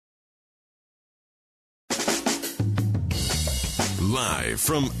Live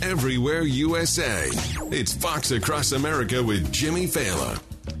from everywhere USA, it's Fox Across America with Jimmy Fallon.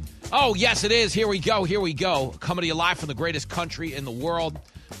 Oh, yes, it is. Here we go. Coming to you live from the greatest country in the world.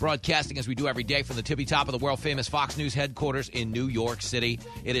 Broadcasting as we do every day from the tippy top of the world-famous Fox News headquarters in New York City.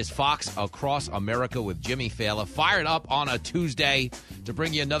 It is Fox Across America with Jimmy Fallon. Fired up on a Tuesday to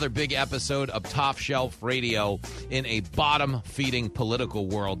bring you another big episode of Top Shelf Radio in a bottom-feeding political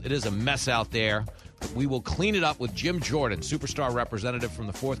world. It is a mess out there. We will clean it up with Jim Jordan, superstar representative from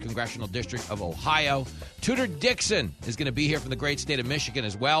the 4th Congressional District of Ohio. Tudor Dixon is going to be here from the great state of Michigan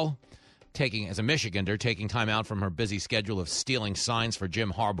as well. As a Michigander, taking time out from her busy schedule of stealing signs for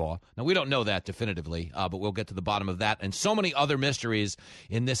Jim Harbaugh. Now, we don't know that definitively, but we'll get to the bottom of that and so many other mysteries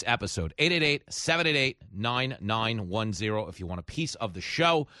in this episode. 888-788-9910 if you want a piece of the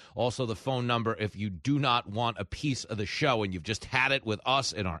show. Also, the phone number if you do not want a piece of the show and you've just had it with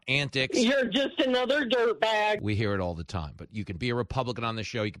us in our antics. You're just another dirtbag. We hear it all the time. But you can be a Republican on the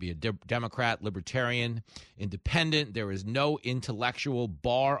show. You can be a Democrat, Libertarian, Independent. There is no intellectual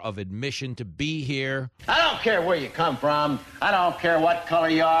bar of admission to be here. I don't care where you come from. I don't care what color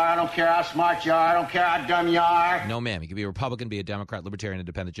you are. I don't care how smart you are. I don't care how dumb you are. No, ma'am. You can be a Republican, be a Democrat, Libertarian,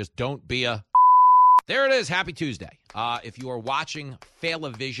 Independent. Just don't be a... There it is. Happy Tuesday. If you are watching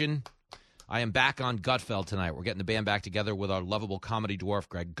Fail-A-Vision, I am back on Gutfeld tonight. We're getting the band back together with our lovable comedy dwarf,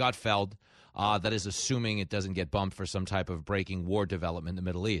 Greg Gutfeld. That is assuming it doesn't get bumped for some type of breaking war development in the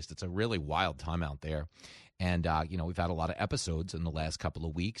Middle East. It's a really wild time out there. And, we've had a lot of episodes in the last couple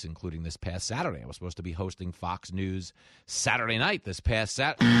of weeks, including this past Saturday. I was supposed to be hosting Fox News Saturday night this past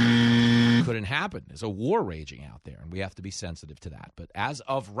Saturday. Couldn't happen. There's a war raging out there, and we have to be sensitive to that. But as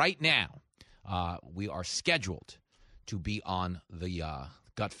of right now, we are scheduled to be on the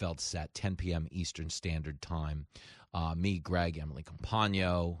Gutfeld set, 10 p.m. Eastern Standard Time. Me, Greg, Emily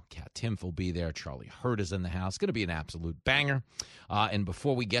Compagno, Kat Timpf will be there. Charlie Hurd is in the house. It's going to be an absolute banger. And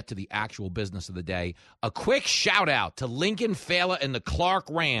before we get to the actual business of the day, a quick shout-out to Lincoln Fela and the Clark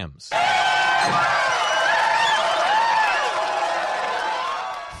Rams.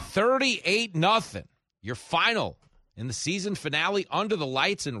 38-0. Your final in the season finale under the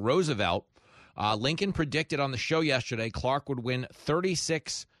lights in Roosevelt. Lincoln predicted on the show yesterday Clark would win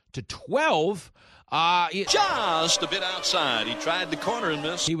 36-12. Just a bit outside. He tried the corner and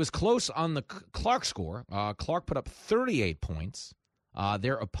missed. He was close on the Clark score. Clark put up 38 points.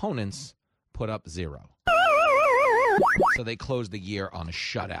 Their opponents put up 0. So they closed the year on a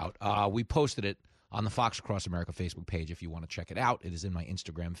shutout. We posted it on the Fox Across America Facebook page if you want to check it out. It is in my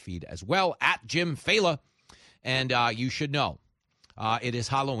Instagram feed as well, at Jim Fallon. And you should know. It is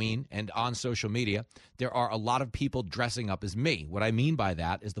Halloween, and on social media, there are a lot of people dressing up as me. What I mean by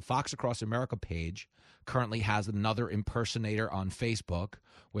that is the Fox Across America page currently has another impersonator on Facebook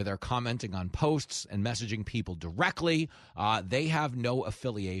where they're commenting on posts and messaging people directly. They have no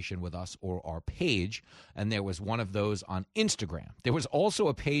affiliation with us or our page, and there was one of those on Instagram. There was also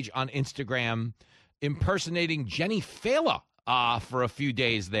a page on Instagram impersonating Jenny Fallon. For a few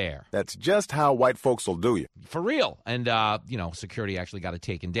days there. That's just how white folks will do you. For real. And, security actually got it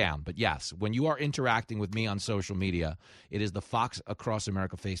taken down. But, yes, when you are interacting with me on social media, it is the Fox Across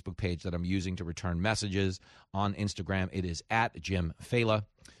America Facebook page that I'm using to return messages. On Instagram, it is at Jim Fallon.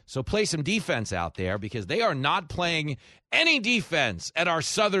 So play some defense out there because they are not playing any defense at our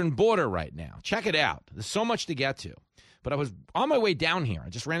southern border right now. Check it out. There's so much to get to. But I was on my way down here. I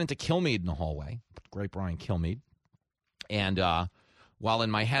just ran into Kilmeade in the hallway. Great Brian Kilmeade. And while in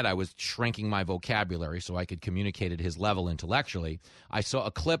my head I was shrinking my vocabulary so I could communicate at his level intellectually, I saw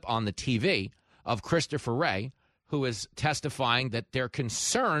a clip on the TV of Christopher Wray, who is testifying that they're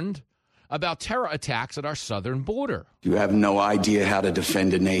concerned about terror attacks at our southern border. You have no idea how to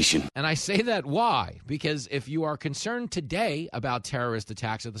defend a nation. And I say that why? Because if you are concerned today about terrorist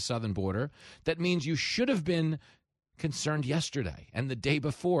attacks at the southern border, that means you should have been concerned yesterday and the day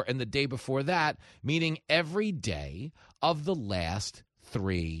before and the day before that, meaning every day of the last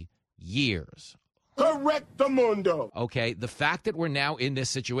 3 years. Correctamundo. Okay, the fact that we're now in this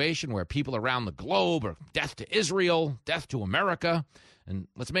situation where people around the globe are death to Israel, death to America, and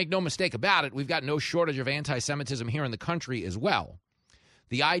let's make no mistake about it, we've got no shortage of anti-Semitism here in the country as well.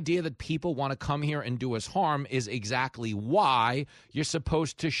 The idea that people want to come here and do us harm is exactly why you're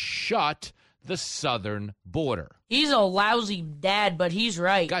supposed to shut the southern border. He's a lousy dad, but he's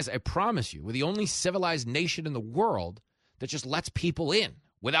right. Guys, I promise you, we're the only civilized nation in the world that just lets people in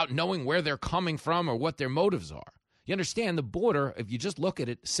without knowing where they're coming from or what their motives are. You understand, the border, if you just look at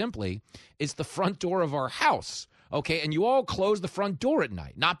it simply, is the front door of our house, okay? And you all close the front door at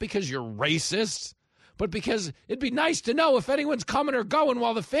night, not because you're racist, but because it'd be nice to know if anyone's coming or going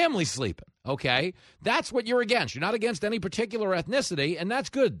while the family's sleeping. Okay? That's what you're against. You're not against any particular ethnicity, and that's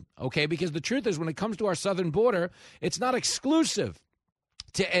good, okay? Because the truth is, when it comes to our southern border, it's not exclusive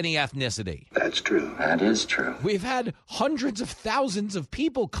to any ethnicity. That's true. That is true. We've had hundreds of thousands of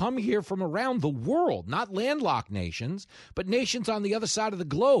people come here from around the world, not landlocked nations, but nations on the other side of the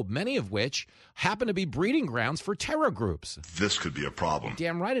globe, many of which happen to be breeding grounds for terror groups. This could be a problem.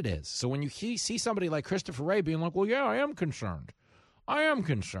 Damn right it is. So when you see somebody like Christopher Wray being like, well, yeah, I am concerned.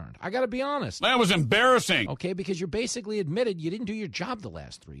 I got to be honest. That was embarrassing. Okay, because you're basically admitted you didn't do your job the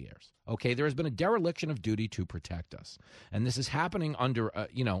last 3 years. Okay, there has been a dereliction of duty to protect us. And this is happening under,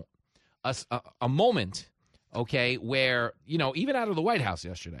 a moment, okay, where, even out of the White House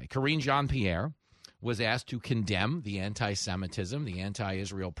yesterday, Karine Jean-Pierre was asked to condemn the anti-Semitism, the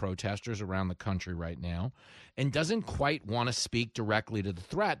anti-Israel protesters around the country right now, and doesn't quite want to speak directly to the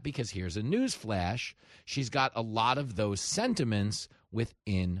threat because here's a news flash. She's got a lot of those sentiments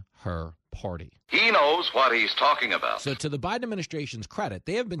within her party. He knows what he's talking about. So to the Biden administration's credit,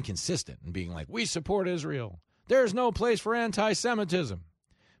 they have been consistent in being like, we support Israel. There's no place for anti-Semitism.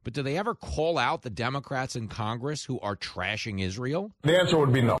 But do they ever call out the Democrats in Congress who are trashing Israel? The answer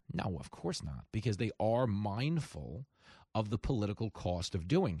would be no. No, of course not, because they are mindful of the political cost of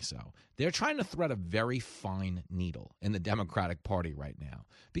doing so. They're trying to thread a very fine needle in the Democratic Party right now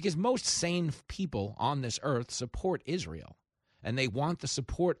because most sane people on this earth support Israel. And they want the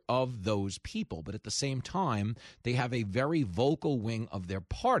support of those people. But at the same time, they have a very vocal wing of their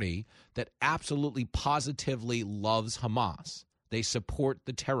party that absolutely positively loves Hamas. They support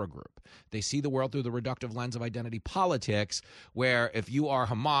the terror group. They see the world through the reductive lens of identity politics, where if you are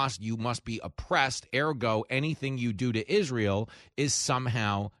Hamas, you must be oppressed. Ergo, anything you do to Israel is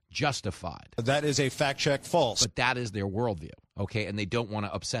somehow justified. That is a fact check false. But that is their worldview, okay? And they don't want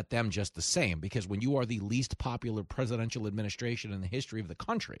to upset them just the same, because when you are the least popular presidential administration in the history of the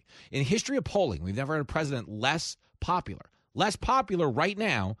country, in history of polling, we've never had a president less popular right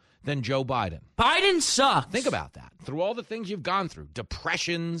now than Joe Biden. Biden sucks. Think about that. Through all the things you've gone through,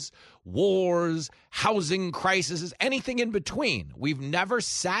 depressions, wars, housing crises, anything in between, we've never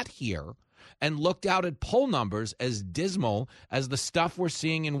sat here and looked out at poll numbers as dismal as the stuff we're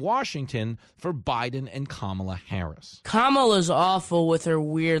seeing in Washington for Biden and Kamala Harris. Kamala's awful with her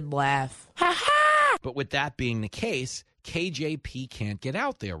weird laugh. Ha ha! But with that being the case, KJP can't get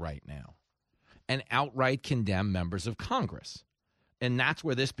out there right now and outright condemn members of Congress. And that's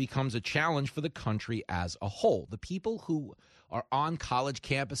where this becomes a challenge for the country as a whole. The people who are on college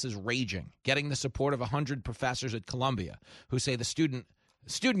campuses raging, getting the support of 100 professors at Columbia who say the student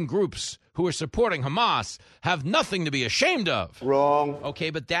groups who are supporting Hamas have nothing to be ashamed of. Wrong.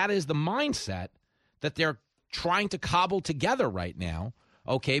 Okay, but that is the mindset that they're trying to cobble together right now,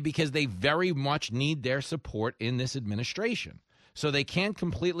 okay, because they very much need their support in this administration. So they can't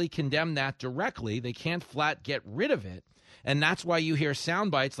completely condemn that directly. They can't flat get rid of it. And that's why you hear sound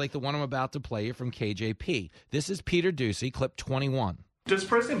bites like the one I'm about to play you from KJP. This is Peter Doocy, clip 21. Does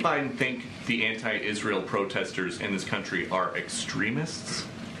President Biden think the anti-Israel protesters in this country are extremists?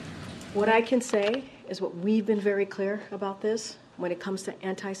 What I can say is what we've been very clear about this. When it comes to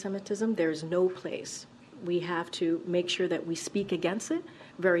anti-Semitism, there's no place. We have to make sure that we speak against it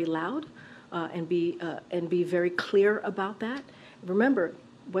very loud and be very clear about that. Remember,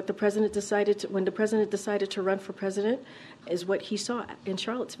 what the president when the president decided to run for president is what he saw in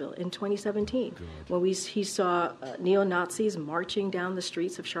Charlottesville in 2017. When he saw neo-Nazis marching down the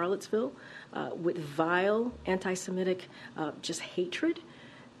streets of Charlottesville with vile anti-Semitic just hatred.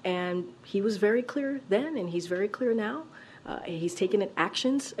 And he was very clear then, and he's very clear now. He's taken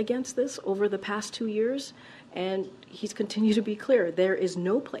actions against this over the past 2 years, and he's continued to be clear. There is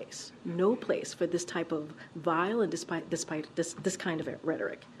no place for this type of vile and despite this kind of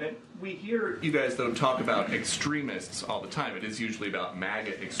rhetoric. And we hear you guys, though, talk about extremists all the time. It is usually about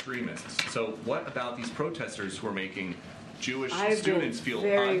MAGA extremists. So what about these protesters who are making Jewish students feel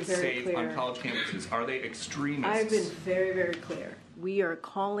unsafe on college campuses? Are they extremists? I've been very, very clear. We are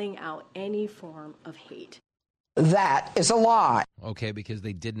calling out any form of hate. That is a lie. Okay, because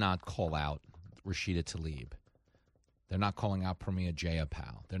they did not call out Rashida Tlaib. They're not calling out Pramila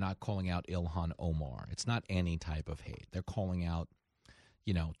Jayapal. They're not calling out Ilhan Omar. It's not any type of hate. They're calling out,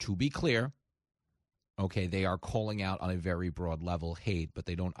 to be clear, okay, they are calling out on a very broad level hate, but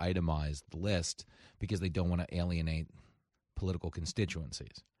they don't itemize the list because they don't want to alienate political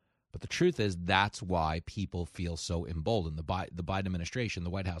constituencies. But the truth is that's why people feel so emboldened. The Biden administration, the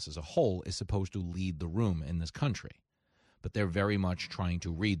White House as a whole, is supposed to lead the room in this country. But they're very much trying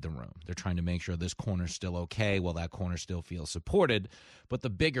to read the room. They're trying to make sure this corner's still okay while that corner still feels supported. But the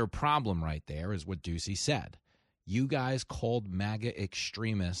bigger problem right there is what Doocy said. You guys called MAGA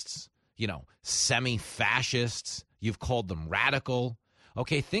extremists, semi-fascists. You've called them radical.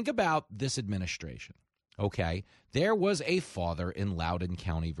 Okay, think about this administration. Okay, there was a father in Loudoun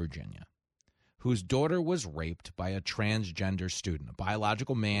County, Virginia, whose daughter was raped by a transgender student, a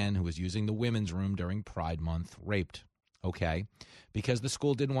biological man who was using the women's room during Pride Month, raped. Okay, because the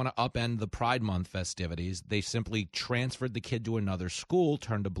school didn't want to upend the Pride Month festivities, they simply transferred the kid to another school,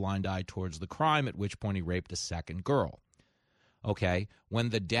 turned a blind eye towards the crime, at which point he raped a second girl. Okay, when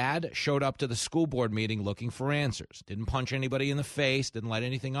the dad showed up to the school board meeting looking for answers, didn't punch anybody in the face, didn't light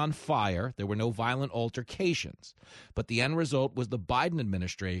anything on fire, there were no violent altercations. But the end result was the Biden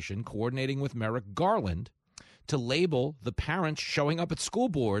administration coordinating with Merrick Garland to label the parents showing up at school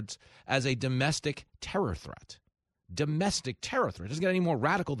boards as a domestic terror threat. Domestic terror threat. It doesn't get any more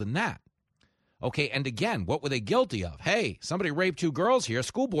radical than that. Okay, and again, what were they guilty of? Hey, somebody raped 2 girls here.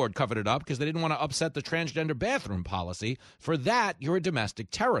 School board covered it up because they didn't want to upset the transgender bathroom policy. For that, you're a domestic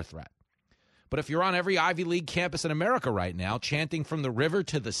terror threat. But if you're on every Ivy League campus in America right now, chanting from the river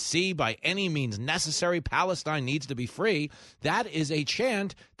to the sea, by any means necessary, Palestine needs to be free, that is a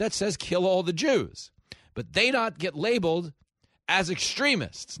chant that says kill all the Jews. But they not get labeled as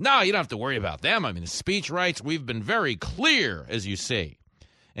extremists. No, you don't have to worry about them. I mean, the speech rights, we've been very clear, as you see.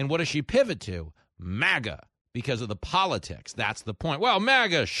 And what does she pivot to? MAGA, because of the politics. That's the point. Well,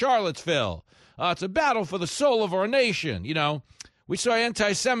 MAGA, Charlottesville. It's a battle for the soul of our nation. We saw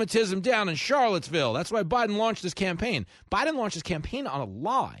anti-Semitism down in Charlottesville. That's why Biden launched his campaign. Biden launched his campaign on a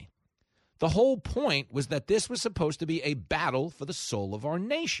lie. The whole point was that this was supposed to be a battle for the soul of our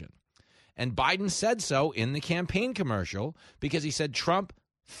nation. And Biden said so in the campaign commercial because he said Trump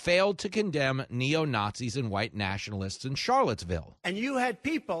failed to condemn neo-Nazis and white nationalists in Charlottesville. And you had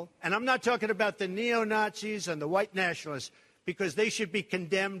people, and I'm not talking about the neo-Nazis and the white nationalists, because they should be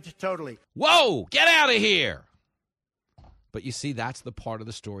condemned totally. Whoa, get out of here. But you see, that's the part of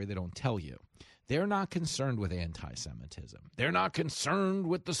the story they don't tell you. They're not concerned with anti-Semitism. They're not concerned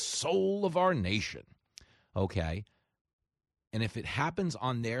with the soul of our nation. Okay? And if it happens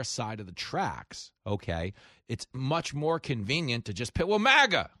on their side of the tracks, okay, it's much more convenient to just pick, well,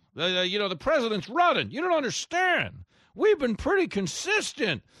 MAGA, the president's running. You don't understand. We've been pretty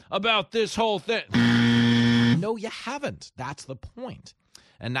consistent about this whole thing. No, you haven't. That's the point.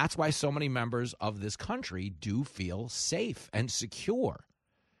 And that's why so many members of this country do feel safe and secure,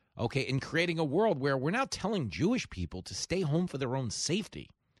 okay, in creating a world where we're now telling Jewish people to stay home for their own safety.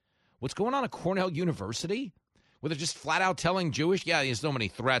 What's going on at Cornell University? Where they're just flat out telling Jewish, there's so many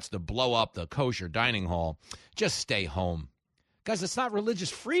threats to blow up the kosher dining hall. Just stay home. Guys, that's not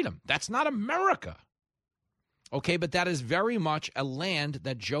religious freedom. That's not America. Okay, but that is very much a land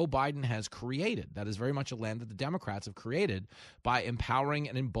that Joe Biden has created. That is very much a land that the Democrats have created by empowering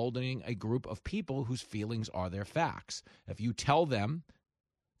and emboldening a group of people whose feelings are their facts. If you tell them,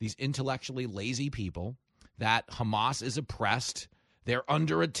 these intellectually lazy people, that Hamas is oppressed, they're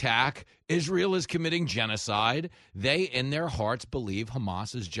under attack, Israel is committing genocide, they, in their hearts, believe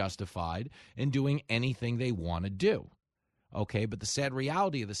Hamas is justified in doing anything they want to do. Okay, but the sad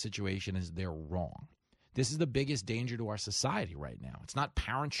reality of the situation is they're wrong. This is the biggest danger to our society right now. It's not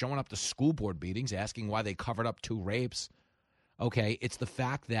parents showing up to school board meetings asking why they covered up 2 rapes. Okay, it's the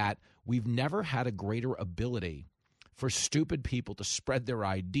fact that we've never had a greater ability for stupid people to spread their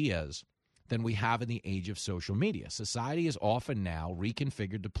ideas than we have in the age of social media. Society is often now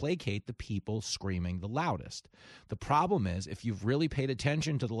reconfigured to placate the people screaming the loudest. The problem is, if you've really paid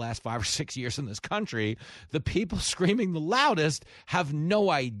attention to the last 5 or 6 years in this country, the people screaming the loudest have no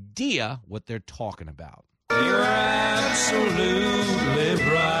idea what they're talking about. You're absolutely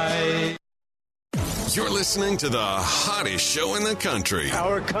right. You're listening to the hottest show in the country.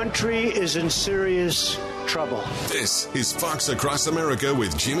 Our country is in serious trouble. This is Fox Across America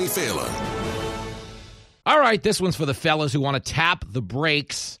with Jimmy Fallon. All right, this one's for the fellas who want to tap the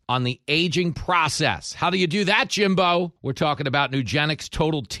brakes on the aging process. How do you do that, Jimbo? We're talking about Nugenix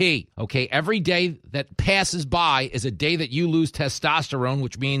Total T. Okay, every day that passes by is a day that you lose testosterone,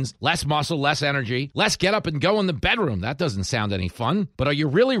 which means less muscle, less energy, less get up and go in the bedroom. That doesn't sound any fun. But are you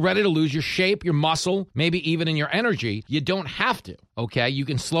really ready to lose your shape, your muscle, maybe even in your energy? You don't have to. Okay, you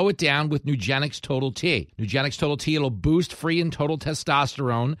can slow it down with Nugenix Total T. Nugenix Total T, it'll boost free and total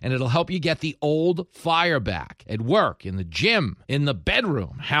testosterone, and it'll help you get the old fire back, at work, in the gym, in the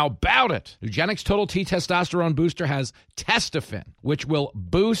bedroom. How about it? Nugenix Total T Testosterone Booster has Testofen, which will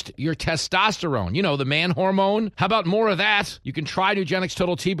boost your testosterone. You know, the man hormone. How about more of that? You can try Nugenix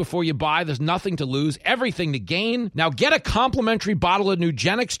Total T before you buy. There's nothing to lose, everything to gain. Now get a complimentary bottle of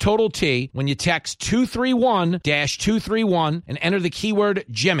Nugenix Total T when you text 231-231 and enter the keyword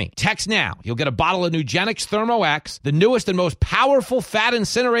Jimmy. Text now. You'll get a bottle of Nugenix Thermo X, the newest and most powerful fat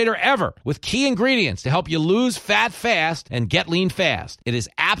incinerator ever, with key ingredients to help you lose fat fast and get lean fast. It is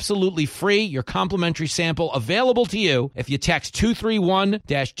absolutely free. Your complimentary sample available to you if you text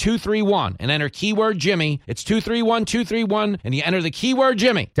 231-231 and enter keyword Jimmy. It's 231-231 and you enter the keyword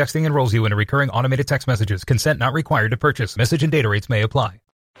Jimmy. Texting enrolls you in a recurring automated text messages. Consent not required to purchase. Message and data rates may apply.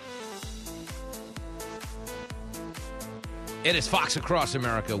 It is Fox Across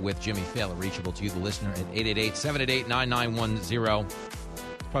America with Jimmy Fallon, reachable to you, the listener, at 888-788-9910. It's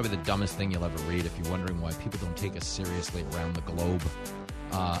probably the dumbest thing you'll ever read if you're wondering why people don't take us seriously around the globe.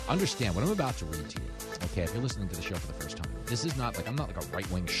 Understand what I'm about to read to you. Okay, if you're listening to the show for the first time, this is not like, I'm not like a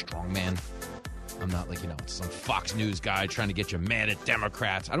right-wing strongman. I'm not like, some Fox News guy trying to get you mad at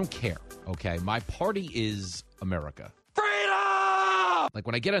Democrats. I don't care, okay? My party is America. Freedom! Like,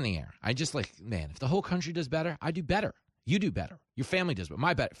 when I get on the air, I just man, if the whole country does better, I do better. You do better. Your family does better.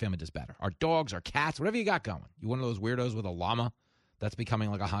 My family does better. Our dogs, our cats, whatever you got going. You one of those weirdos with a llama? That's becoming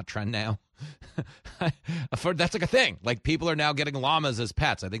like a hot trend now. That's like a thing. Like, people are now getting llamas as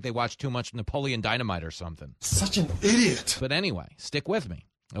pets. I think they watch too much Napoleon Dynamite or something. Such an idiot. But anyway, stick with me,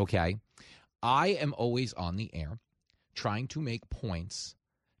 okay? I am always on the air trying to make points,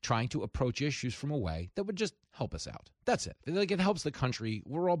 trying to approach issues from a way that would just help us out. That's it. Like, it helps the country.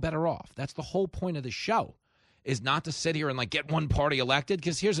 We're all better off. That's the whole point of the show, is not to sit here and get one party elected,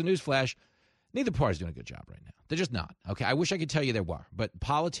 because here's a newsflash. Neither party's doing a good job right now. They're just not. Okay, I wish I could tell you they were, but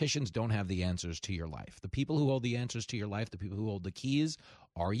politicians don't have the answers to your life. The people who hold the answers to your life, the people who hold the keys,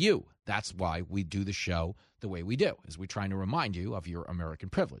 are you. That's why we do the show the way we do, is we're trying to remind you of your American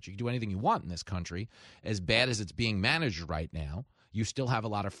privilege. You can do anything you want in this country. As bad as it's being managed right now, you still have a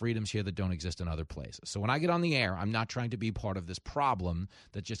lot of freedoms here that don't exist in other places. So when I get on the air, I'm not trying to be part of this problem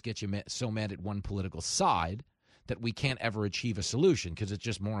that just gets you so mad at one political side that we can't ever achieve a solution, because it's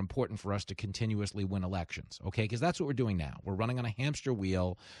just more important for us to continuously win elections, okay? Because that's what we're doing now. We're running on a hamster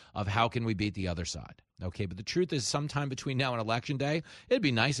wheel of how can we beat the other side, okay? But the truth is, sometime between now and Election Day, it'd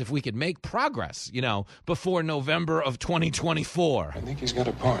be nice if we could make progress, before November of 2024. I think he's got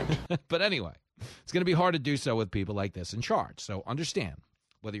a point. But anyway, it's going to be hard to do so with people like this in charge. So understand,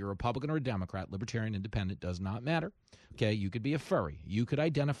 whether you're a Republican or a Democrat, Libertarian, Independent, does not matter. Okay, you could be a furry. You could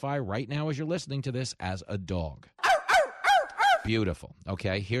identify right now as you're listening to this as a dog. Beautiful.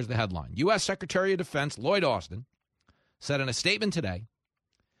 Okay, here's the headline. U.S. Secretary of Defense Lloyd Austin said in a statement today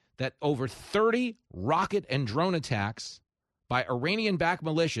that over 30 rocket and drone attacks by Iranian-backed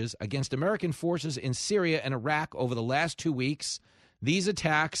militias against American forces in Syria and Iraq over the last 2 weeks, these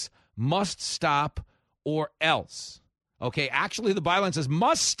attacks must stop or else. Okay, actually the byline says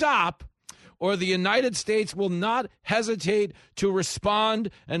must stop, or the United States will not hesitate to respond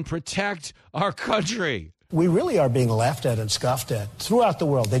and protect our country. We really are being laughed at and scoffed at throughout the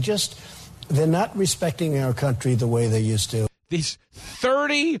world. They're not respecting our country the way they used to. These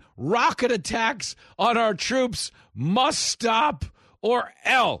 30 rocket attacks on our troops must stop, or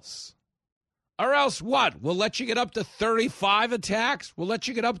else. Or else what? We'll let you get up to 35 attacks? We'll let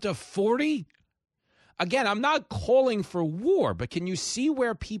you get up to 40? Again, I'm not calling for war, but can you see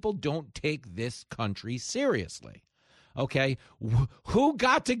where people don't take this country seriously? Okay, who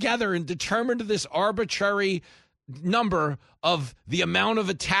got together and determined this arbitrary number of the amount of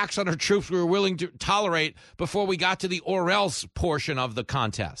attacks on our troops we were willing to tolerate before we got to the or else portion of the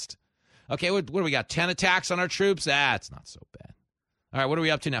contest? Okay, what do we got, 10 attacks on our troops? That's not so bad. All right, what are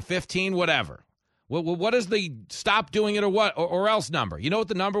we up to now, 15, whatever. What is the stop doing it or what or else number? You know what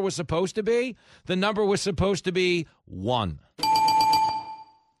the number was supposed to be? The number was supposed to be 1.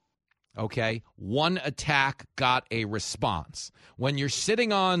 Okay, 1 attack got a response. When you're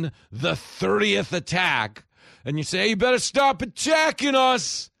sitting on the 30th attack and you say, hey, you better stop attacking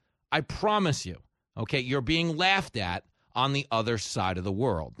us, I promise you, okay, you're being laughed at on the other side of the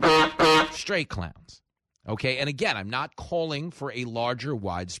world. Straight clowns. Okay, and again, I'm not calling for a larger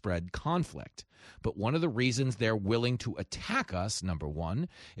widespread conflict. But one of the reasons they're willing to attack us, number one,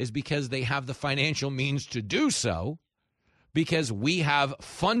 is because they have the financial means to do so, because we have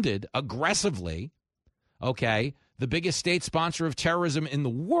funded aggressively, okay, the biggest state sponsor of terrorism in the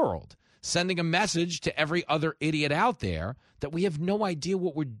world. sending a message to every other idiot out there that we have no idea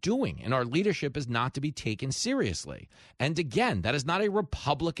what we're doing, and our leadership is not to be taken seriously. And again, that is not a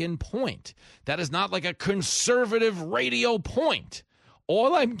Republican point. That is not like a conservative radio point.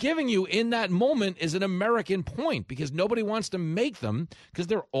 All I'm giving you in that moment is an American point, because nobody wants to make them, because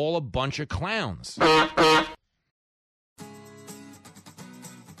they're all a bunch of clowns.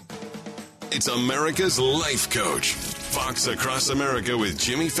 It's America's Life Coach. Fox Across America with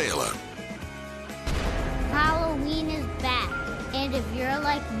Jimmy Fallon. Halloween is back, and if you're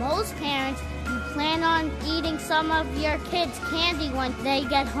like most parents, you plan on eating some of your kids' candy when they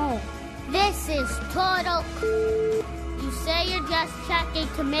get home. This is total You say you're just checking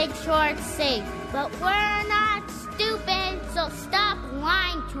to make sure it's safe, but we're not stupid, so stop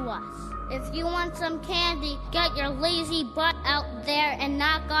lying to us. If you want some candy, get your lazy butt out there and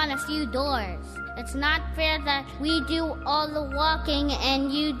knock on a few doors. It's not fair that we do all the walking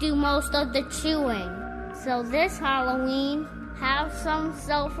and you do most of the chewing. So this Halloween, have some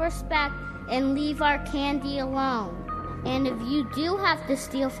self-respect and leave our candy alone. And if you do have to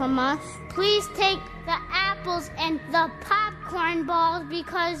steal from us, please take the apples and the popcorn balls,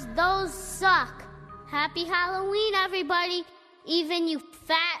 because those suck. Happy Halloween, everybody, even you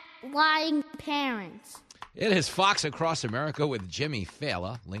fat, lying parents. It is Fox Across America with Jimmy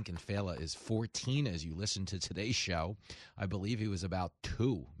Fallon. Lincoln Fallon is 14 as you listen to today's show. I believe he was about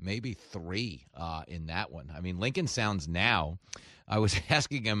 2, maybe 3 in that one. I mean, Lincoln sounds now. I was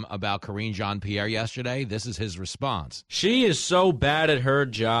asking him about Karine Jean-Pierre yesterday. This is his response. She is so bad at her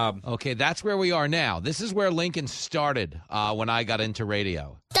job. Okay, that's where we are now. This is where Lincoln started when I got into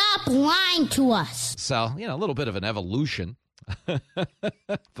radio. Stop lying to us. So, a little bit of an evolution.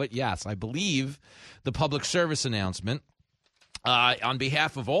 But yes, I believe the public service announcement on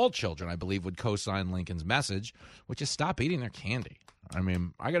behalf of all children, I believe, would co-sign Lincoln's message, which is stop eating their candy. I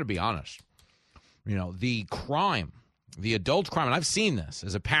mean, I got to be honest. The crime, the adult crime, and I've seen this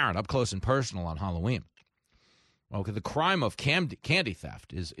as a parent up close and personal on Halloween. Okay, the crime of candy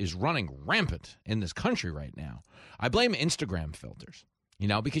theft is running rampant in this country right now. I blame Instagram filters,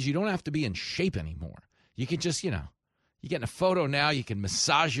 because you don't have to be in shape anymore. You can just, you get in a photo now, you can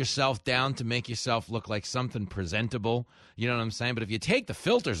massage yourself down to make yourself look like something presentable. You know what I'm saying? But if you take the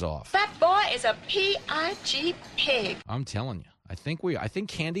filters off. That boy is a P-I-G pig. I'm telling you. I think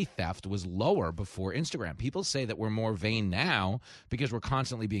candy theft was lower before Instagram. People say that we're more vain now because we're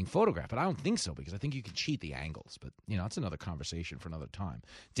constantly being photographed. But I don't think so, because I think you can cheat the angles. But, it's another conversation for another time.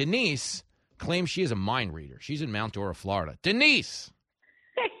 Denise claims she is a mind reader. She's in Mount Dora, Florida. Denise!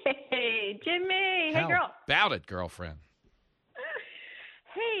 Hey, Jimmy. Hey, girl. How about it, girlfriend?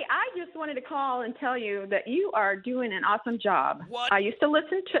 Hey, I just wanted to call and tell you that you are doing an awesome job. What? I used to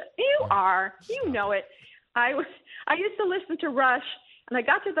listen to you know it. I used to listen to Rush, and I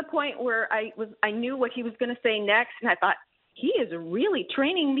got to the point where I knew what he was going to say next, and I thought, he is really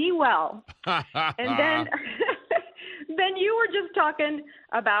training me well. And then then you were just talking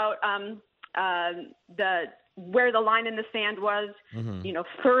about where the line in the sand was,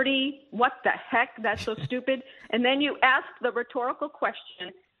 30, what the heck, that's so stupid. And then you asked the rhetorical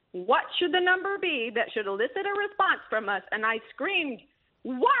question, what should the number be that should elicit a response from us? And I screamed,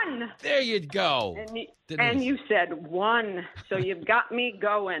 1. There you go. And you said 1, so you've got me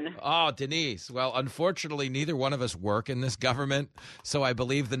going. Oh, Denise. Well, unfortunately, neither one of us work in this government, so I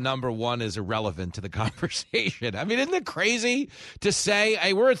believe the number 1 is irrelevant to the conversation. I mean, isn't it crazy to say,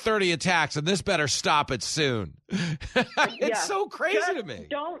 hey, we're at 30 attacks, and this better stop it soon? It's so crazy to me.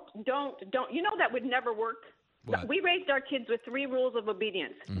 Don't. You know that would never work. What? We raised our kids with 3 rules of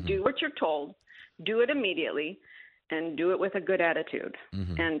obedience. Mm-hmm. Do what you're told, do it immediately, and do it with a good attitude.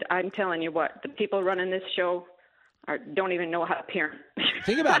 Mm-hmm. And I'm telling you what, the people running this show don't even know how to parent.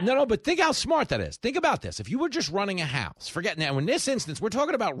 But think how smart that is. Think about this. If you were just running a house, forget now, in this instance, we're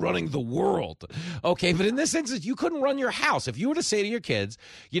talking about running the world. Okay, but in this instance, you couldn't run your house. If you were to say to your kids,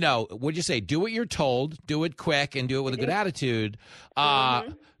 would you say, do what you're told, do it quick, and do it with a good attitude?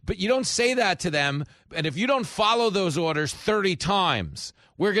 But you don't say that to them. And if you don't follow those orders 30 times,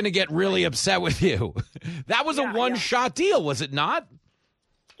 we're going to get really upset with you. That was a one-shot deal, was it not?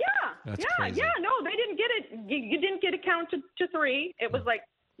 Yeah. Crazy. Yeah. No, they didn't get it. You didn't get a count to 3. It was like,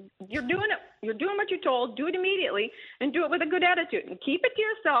 you're doing it. You're doing what you're told. Do it immediately, and do it with a good attitude, and keep it to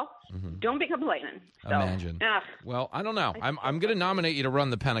yourself. Mm-hmm. Don't be complaining. So, imagine. Well, I don't know. I'm going to nominate you to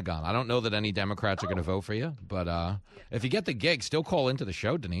run the Pentagon. I don't know that any Democrats are going to vote for you, but if you get the gig, still call into the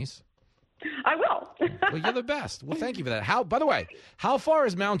show, Denise. I will. Well, you're the best. Well, thank you for that. By the way, how far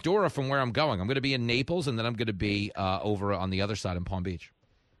is Mount Dora from where I'm going? I'm going to be in Naples, and then I'm going to be over on the other side in Palm Beach.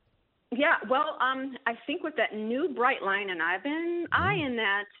 Yeah, well, I think with that new Brightline, and I've been eyeing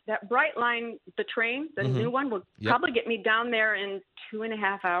that Brightline, the train, the new one, will probably get me down there in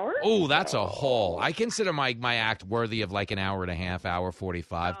 2.5 hours. Oh, that's a haul. I consider my act worthy of like an hour and a half, hour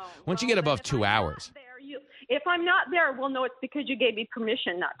 45. Once you get above 2 hours. If I'm not there, we'll know it's because you gave me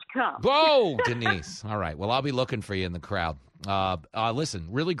permission not to come. Whoa, Denise. All right. Well, I'll be looking for you in the crowd. Listen,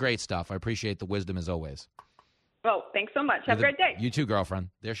 really great stuff. I appreciate the wisdom as always. Oh, thanks so much. Have a great day. You too, girlfriend.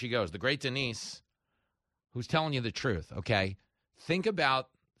 There she goes. The great Denise, who's telling you the truth, okay? Think about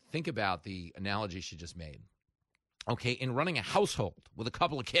the analogy she just made. Okay, in running a household with a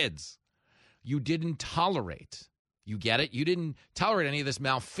couple of kids, you didn't tolerate, you get it? You didn't tolerate any of this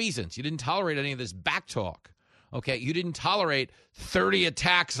malfeasance. You didn't tolerate any of this backtalk. Okay, you didn't tolerate 30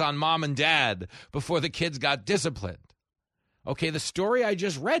 attacks on mom and dad before the kids got disciplined. Okay, the story I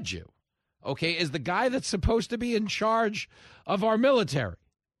just read you, okay, is the guy that's supposed to be in charge of our military.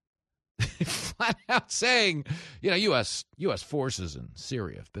 Flat out saying, U.S. forces in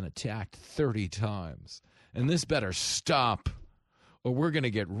Syria have been attacked 30 times, and this better stop, or we're going to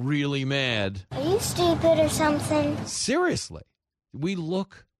get really mad. Are you stupid or something? Seriously, we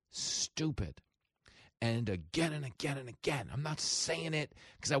look stupid. And again and again and again. I'm not saying it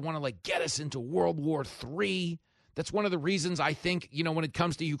because I want to get us into World War III. That's one of the reasons I think, when it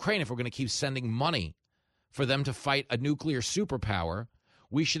comes to Ukraine, if we're going to keep sending money for them to fight a nuclear superpower,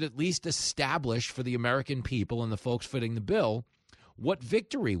 we should at least establish for the American people and the folks footing the bill what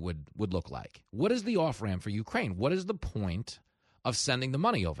victory would look like. What is the off-ramp for Ukraine? What is the point of sending the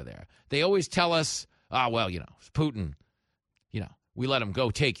money over there? They always tell us, Putin, we let him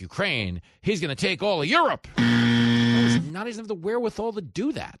go take Ukraine, he's going to take all of Europe. Not even have the wherewithal to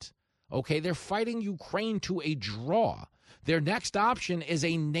do that. Okay, they're fighting Ukraine to a draw. Their next option is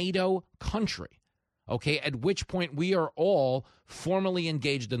a NATO country. Okay, at which point we are all formally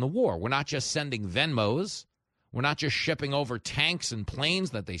engaged in the war. We're not just sending Venmos. We're not just shipping over tanks and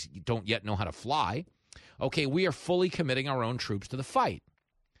planes that they don't yet know how to fly. Okay, we are fully committing our own troops to the fight.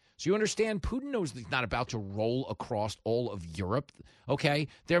 So you understand, Putin knows he's not about to roll across all of Europe, okay?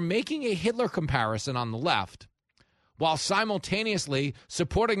 They're making a Hitler comparison on the left while simultaneously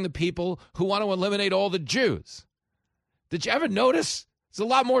supporting the people who want to eliminate all the Jews. Did you ever notice there's a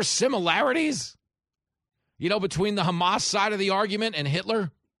lot more similarities, between the Hamas side of the argument and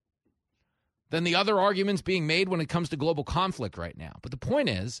Hitler than the other arguments being made when it comes to global conflict right now? But the point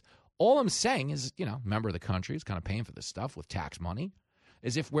is, all I'm saying is, member of the country is kind of paying for this stuff with tax money,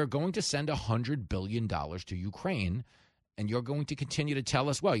 is if we're going to send $100 billion to Ukraine and you're going to continue to tell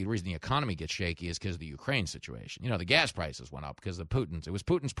us, well, the reason the economy gets shaky is because of the Ukraine situation. The gas prices went up because of it was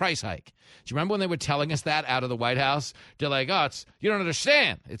Putin's price hike. Do you remember when they were telling us that out of the White House? They're like, you don't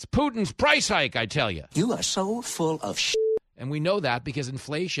understand. It's Putin's price hike, I tell you. You are so full of shit. And we know that because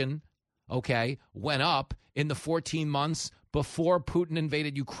inflation, went up in the 14 months before Putin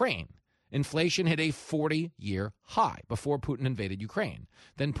invaded Ukraine. Inflation hit a 40-year high before Putin invaded Ukraine.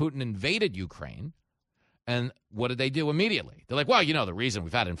 Then Putin invaded Ukraine, and what did they do immediately? They're like, the reason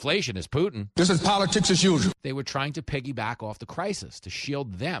we've had inflation is Putin. This is politics as usual. They were trying to piggyback off the crisis to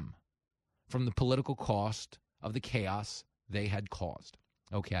shield them from the political cost of the chaos they had caused.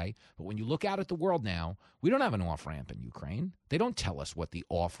 Okay? But when you look out at the world now, we don't have an off-ramp in Ukraine. They don't tell us what the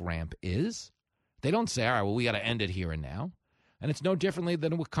off-ramp is. They don't say, all right, we got to end it here and now. And it's no differently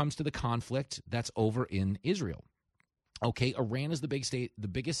than when it comes to the conflict that's over in Israel. Okay, Iran is the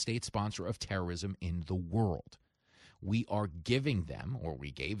biggest state sponsor of terrorism in the world. We are giving them, or we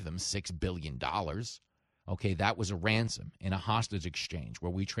gave them $6 billion. Okay, that was a ransom in a hostage exchange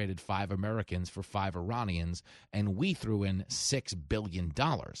where we traded 5 Americans for 5 Iranians, and we threw in $6 billion.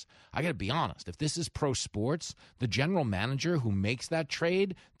 I got to be honest, if this is pro sports, the general manager who makes that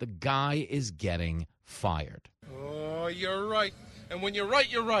trade, the guy is getting fired. Oh, you're right. And when you're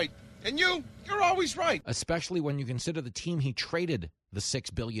right, you're right. And you're always right. Especially when you consider the team he traded the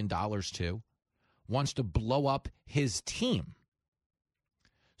 $6 billion to wants to blow up his team.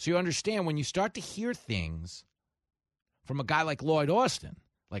 So you understand, when you start to hear things from a guy like Lloyd Austin,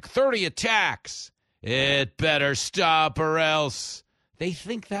 like 30 attacks, it better stop or else, they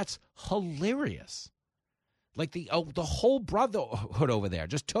think that's hilarious. Like the whole brotherhood over there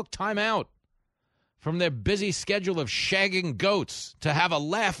just took time out from their busy schedule of shagging goats to have a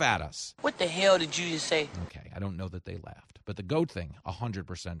laugh at us. What the hell did you just say? Okay, I don't know that they laughed. But the goat thing,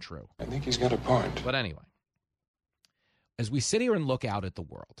 100% true. I think he's got a point. But anyway, as we sit here and look out at the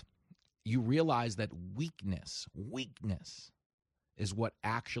world, you realize that weakness is what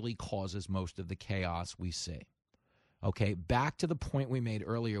actually causes most of the chaos we see. Okay, back to the point we made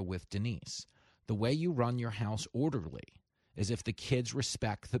earlier with Denise. The way you run your house orderly is if the kids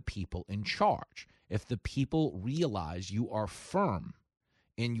respect the people in charge. If the people realize you are firm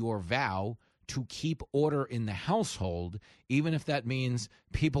in your vow to keep order in the household, even if that means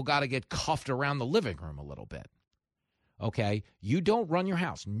people got to get cuffed around the living room a little bit. Okay? You don't run your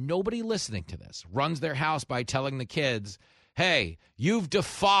house. Nobody listening to this runs their house by telling the kids, hey, you've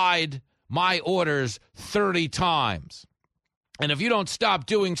defied my orders 30 times. And if you don't stop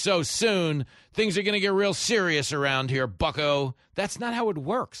doing so soon, things are going to get real serious around here, bucko. That's not how it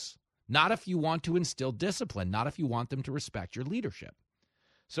works. Not if you want to instill discipline, not if you want them to respect your leadership.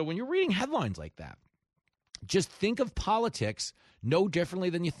 So when you're reading headlines like that, just think of politics no differently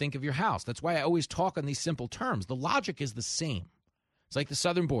than you think of your house. That's why I always talk on these simple terms. The logic is the same. It's like the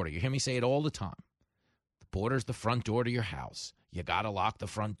southern border. You hear me say it all the time. The border's the front door to your house. You got to lock the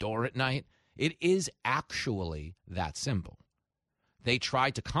front door at night. It is actually that simple. They try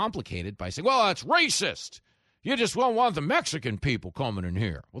to complicate it by saying, well, that's racist. You just won't want the Mexican people coming in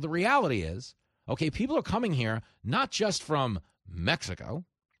here. Well, the reality is, okay, people are coming here not just from Mexico.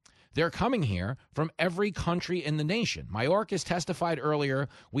 They're coming here from every country in the nation. Mayorkas testified earlier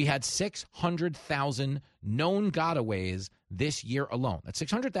we had 600,000 known gotaways this year alone. That's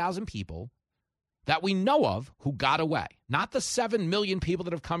 600,000 people that we know of who got away. Not the 7 million people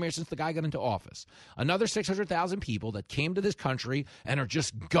that have come here since the guy got into office. Another 600,000 people that came to this country and are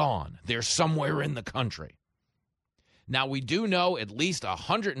just gone. They're somewhere in the country. Now, we do know at least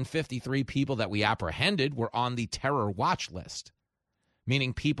 153 people that we apprehended were on the terror watch list,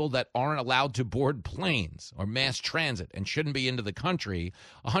 meaning people that aren't allowed to board planes or mass transit and shouldn't be into the country.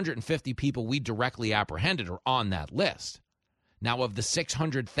 150 people we directly apprehended are on that list. Now, of the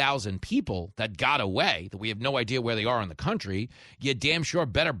 600,000 people that got away, that we have no idea where they are in the country, you damn sure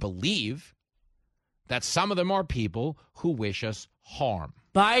better believe that some of them are people who wish us harm.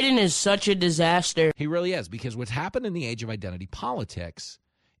 Biden is such a disaster. He really is, because what's happened in the age of identity politics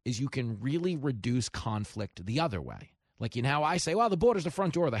is you can really reduce conflict the other way. Like, you know how I say, well, the border's the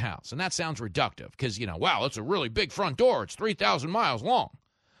front door of the house. And that sounds reductive because, wow, it's a really big front door. It's 3,000 miles long.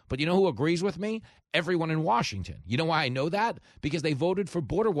 But you know who agrees with me? Everyone in Washington. You know why I know that? Because they voted for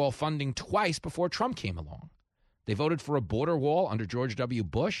border wall funding twice before Trump came along. They voted for a border wall under George W.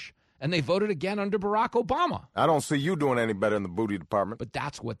 Bush, and they voted again under Barack Obama. I don't see you doing any better in the booty department. But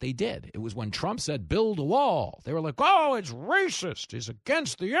that's what they did. It was when Trump said, build a wall. They were like, oh, it's racist. It's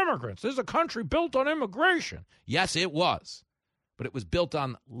against the immigrants. This is a country built on immigration. Yes, it was. But it was built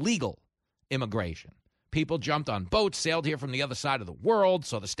on legal immigration. People jumped on boats, sailed here from the other side of the world,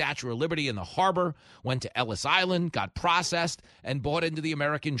 saw the Statue of Liberty in the harbor, went to Ellis Island, got processed, and bought into the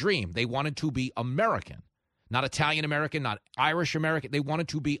American dream. They wanted to be American. Not Italian-American, not Irish-American. They wanted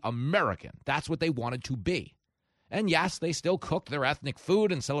to be American. That's what they wanted to be. And yes, they still cooked their ethnic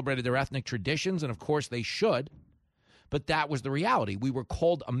food and celebrated their ethnic traditions, and of course they should. But that was the reality. We were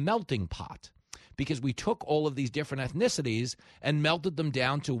called a melting pot because we took all of these different ethnicities and melted them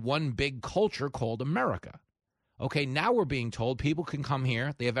down to one big culture called America. Okay, now we're being told people can come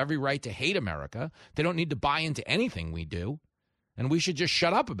here. They have every right to hate America. They don't need to buy into anything we do. And we should just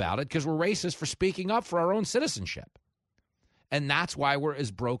shut up about it because we're racist for speaking up for our own citizenship. And that's why we're as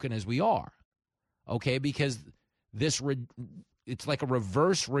broken as we are. Okay, because it's like a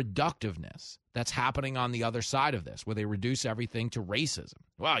reverse reductiveness that's happening on the other side of this, where they reduce everything to racism.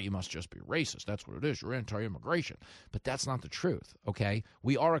 Well, you must just be racist. That's what it is. You're anti-immigration. But that's not the truth, okay?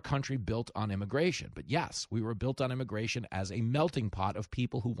 We are a country built on immigration. But yes, we were built on immigration as a melting pot of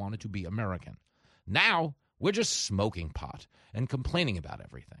people who wanted to be American. Now, we're just smoking pot and complaining about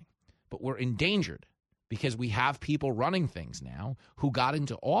everything. But we're endangered because we have people running things now who got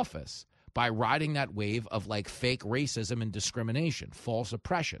into office by riding that wave of like fake racism and discrimination, false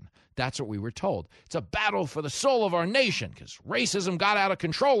oppression. That's what we were told. It's a battle for the soul of our nation because racism got out of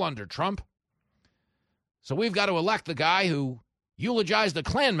control under Trump. So we've got to elect the guy who eulogized a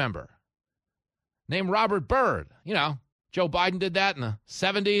Klan member named Robert Byrd. You know, Joe Biden did that in the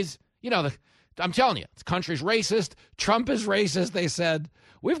 70s. You know, I'm telling you, the country's racist. Trump is racist. They said,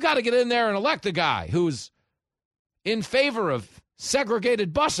 we've got to get in there and elect a guy who's in favor of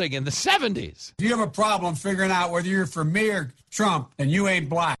segregated busing in the 70s. Do you have a problem figuring out whether you're for me or Trump and you ain't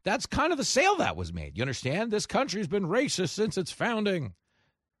black? That's kind of the sale that was made. You understand? This country's been racist since its founding.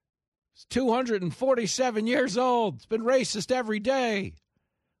 It's 247 years old. It's been racist every day.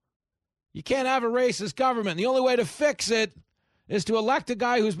 You can't have a racist government. The only way to fix it is to elect a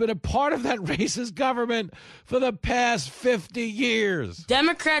guy who's been a part of that racist government for the past 50 years.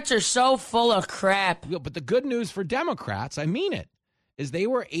 Democrats are so full of crap. But the good news for Democrats, I mean it, is they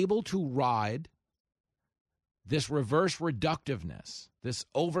were able to ride this reverse reductiveness, this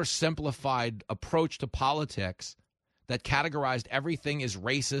oversimplified approach to politics that categorized everything as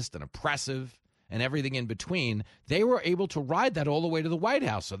racist and oppressive and everything in between, they were able to ride that all the way to the White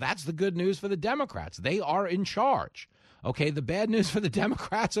House. So that's the good news for the Democrats. They are in charge. Okay, the bad news for the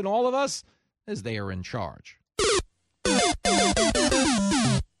Democrats and all of us is they are in charge.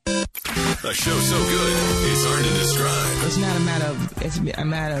 A show so good, it's hard to describe. It's not a matter of, it's a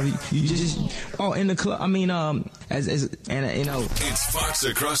matter of you just, in the club, It's Fox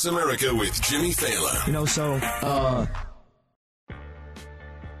Across America with Jimmy Fallon.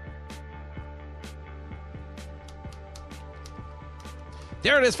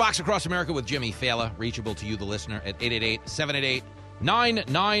 There it is, Fox Across America with Jimmy Fallon, reachable to you, the listener, at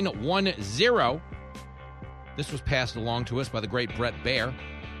 888-788-9910. This was passed along to us by the great Brett Baer,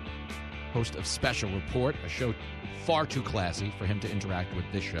 host of Special Report, a show far too classy for him to interact with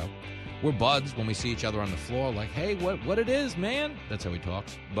this show. We're buds when we see each other on the floor, like, hey, what it is, man? That's how he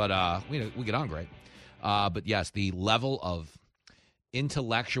talks. But we get on great. But yes, the level of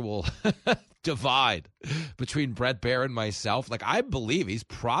intellectual divide between Brett Baer and myself, like, I believe he's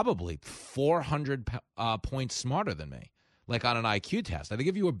probably 400 points smarter than me, like on an IQ test. I think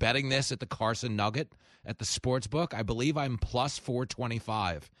if you were betting this at the Carson Nugget at the sports book, I believe I'm plus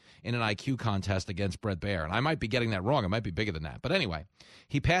 425 in an IQ contest against Brett Baer. And I might be getting that wrong. It might be bigger than that. But anyway,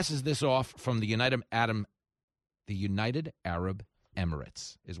 he passes this off from the United Arab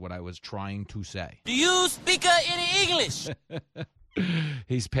Emirates, is what I was trying to say. Do you speak any English?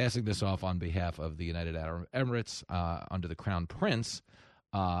 He's passing this off on behalf of the United Arab Emirates under the Crown Prince.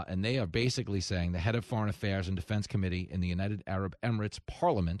 And they are basically saying the head of Foreign Affairs and Defense Committee in the United Arab Emirates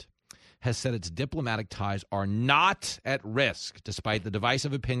Parliament has said its diplomatic ties are not at risk, despite the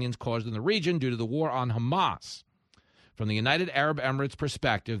divisive opinions caused in the region due to the war on Hamas. From the United Arab Emirates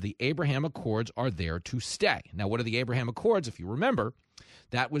perspective, the Abraham Accords are there to stay. Now, what are the Abraham Accords? If you remember,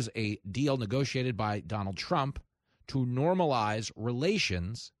 that was a deal negotiated by Donald Trump to normalize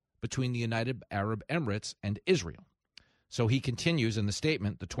relations between the United Arab Emirates and Israel. So he continues in the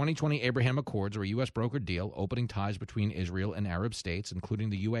statement, the 2020 Abraham Accords are a U.S. brokered deal opening ties between Israel and Arab states, including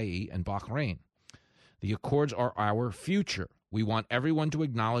the UAE and Bahrain. The Accords are our future. We want everyone to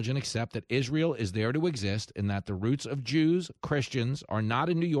acknowledge and accept that Israel is there to exist and that the roots of Jews, Christians, are not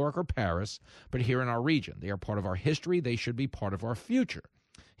in New York or Paris, but here in our region. They are part of our history. They should be part of our future.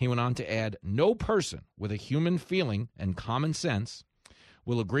 He went on to add, no person with a human feeling and common sense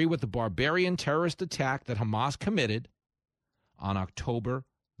will agree with the barbarian terrorist attack that Hamas committed on October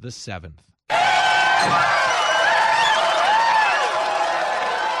the 7th.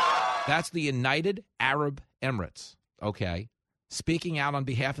 That's the United Arab Emirates, okay, speaking out on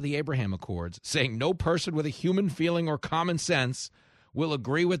behalf of the Abraham Accords, saying no person with a human feeling or common sense will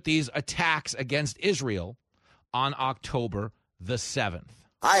agree with these attacks against Israel on October the 7th.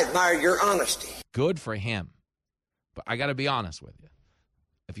 I admire your honesty. Good for him. But I got to be honest with you.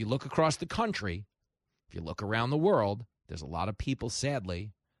 If you look across the country, if you look around the world, there's a lot of people,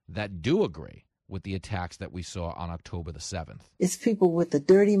 sadly, that do agree with the attacks that we saw on October the 7th. It's people with a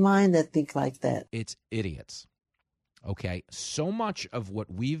dirty mind that think like that. It's idiots. Okay, so much of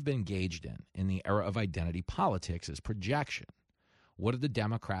what we've been engaged in the era of identity politics is projection. What did the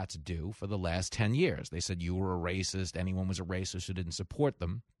Democrats do for the last 10 years? They said you were a racist, anyone was a racist who didn't support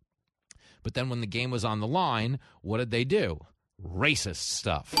them. But then when the game was on the line, what did they do? Racist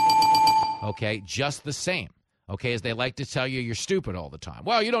stuff. Okay, just the same. Okay, as they like to tell you, you're stupid all the time.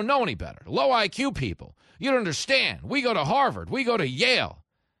 Well, you don't know any better. Low IQ people. You don't understand. We go to Harvard. We go to Yale.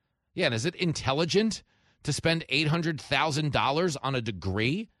 Yeah, and is it intelligent to spend $800,000 on a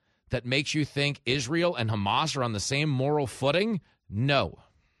degree that makes you think Israel and Hamas are on the same moral footing? No.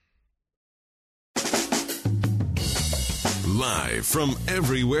 Live from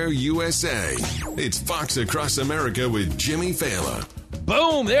everywhere USA, it's Fox Across America with Jimmy Fallon.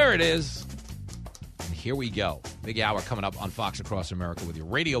 Boom, there it is. Here we go. Big hour coming up on Fox Across America with your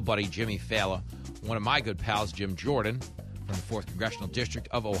radio buddy, Jimmy Fallon. One of my good pals, Jim Jordan, from the 4th Congressional District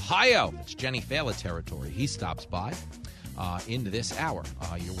of Ohio. It's Jenny Fallon territory. He stops by into this hour.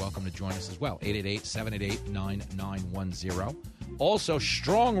 You're welcome to join us as well. 888-788-9910. Also,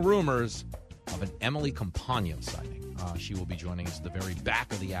 strong rumors of an Emily Compagno sighting. She will be joining us at the very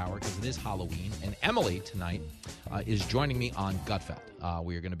back of the hour because it is Halloween. And Emily tonight is joining me on Gutfeld.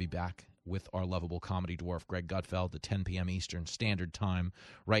 We are going to be back with our lovable comedy dwarf, Greg Gutfeld, at 10 p.m. Eastern Standard Time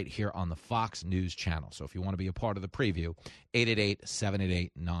right here on the Fox News Channel. So if you want to be a part of the preview,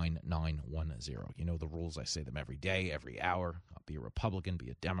 888-788-9910. You know the rules. I say them every day, every hour. Be a Republican, be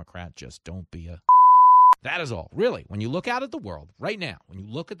a Democrat. Just don't be a... That is all. Really, when you look out at the world right now, when you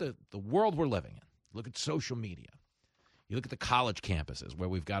look at the world we're living in, look at social media, You look at the college campuses where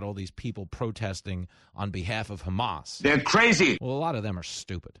we've got all these people protesting on behalf of Hamas. They're crazy. Well, a lot of them are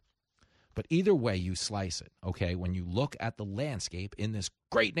stupid. But either way you slice it, okay, when you look at the landscape in this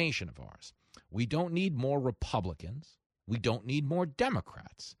great nation of ours, we don't need more Republicans. We don't need more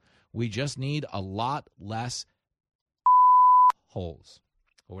Democrats. We just need a lot less holes.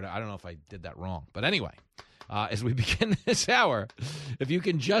 I don't know if I did that wrong. But anyway, as we begin this hour, if you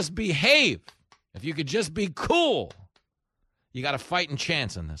can just behave, if you could just be cool, you got a fighting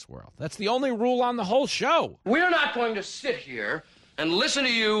chance in this world. That's the only rule on the whole show. We're not going to sit here and listen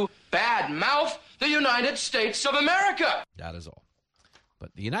to you badmouth the United States of America. That is all.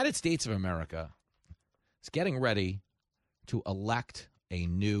 But the United States of America is getting ready to elect a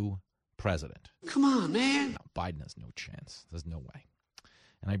new president. Come on, man. No, Biden has no chance. There's no way.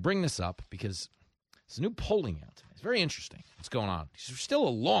 And I bring this up because there's a new polling out today. It's very interesting what's going on. He's still a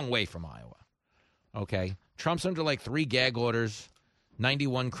long way from Iowa. Okay? Trump's under like 3 gag orders,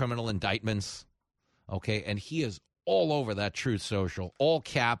 91 criminal indictments. Okay? And he is all over that Truth Social, all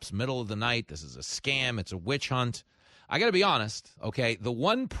caps, middle of the night. This is a scam. It's a witch hunt. I got to be honest, okay? The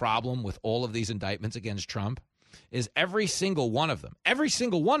one problem with all of these indictments against Trump is every single one of them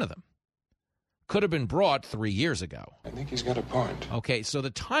could have been brought 3 years ago. I think he's got a point. Okay, so the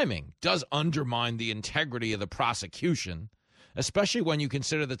timing does undermine the integrity of the prosecution, especially when you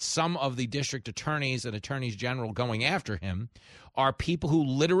consider that some of the district attorneys and attorneys general going after him are people who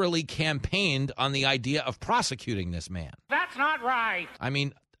literally campaigned on the idea of prosecuting this man. That's not right. I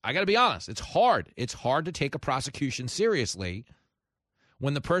mean, I got to be honest. It's hard. It's hard to take a prosecution seriously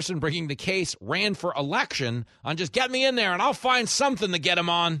when the person bringing the case ran for election on just get me in there and I'll find something to get him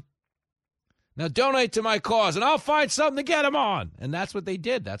on. Now donate to my cause and I'll find something to get him on. And that's what they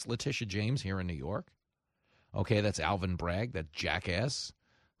did. That's Letitia James here in New York. Okay, that's Alvin Bragg, that jackass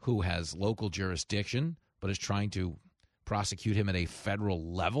who has local jurisdiction but is trying to prosecute him at a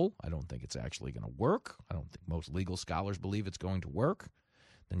federal level. I don't think it's actually going to work. I don't think most legal scholars believe it's going to work.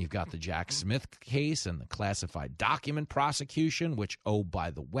 Then you've got the Jack Smith case and the classified document prosecution, which, oh,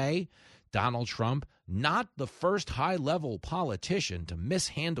 by the way, Donald Trump, not the first high-level politician to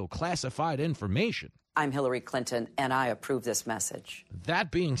mishandle classified information. I'm Hillary Clinton, and I approve this message.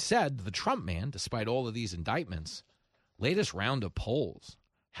 That being said, the Trump man, despite all of these indictments, latest round of polls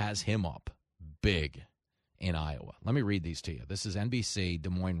has him up big in Iowa. Let me read these to you. This is NBC, Des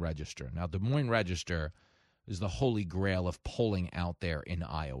Moines Register. Now, Des Moines Register is the holy grail of polling out there in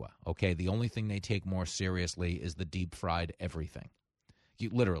Iowa. Okay, the only thing they take more seriously is the deep-fried everything.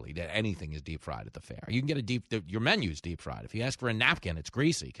 Literally, anything is deep-fried at the fair. You can get your menu's deep-fried. If you ask for a napkin, it's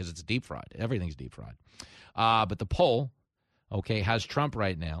greasy because it's deep-fried. Everything's deep-fried. But the poll, okay, has Trump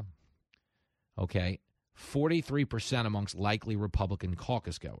right now, okay, 43% amongst likely Republican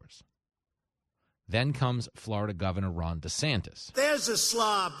caucus goers. Then comes Florida Governor Ron DeSantis. There's a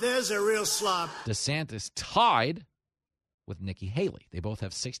slob. There's a real slob. DeSantis tied with Nikki Haley. They both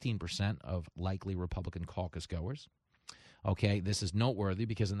have 16% of likely Republican caucus goers. Okay, this is noteworthy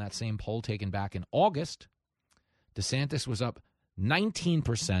because in that same poll taken back in August, DeSantis was up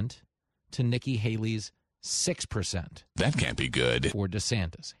 19% to Nikki Haley's 6%. That can't be good. For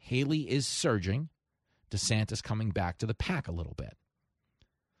DeSantis. Haley is surging. DeSantis coming back to the pack a little bit.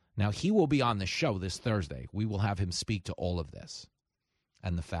 Now, he will be on the show this Thursday. We will have him speak to all of this.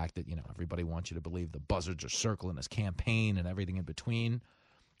 And the fact that, everybody wants you to believe the buzzards are circling his campaign and everything in between.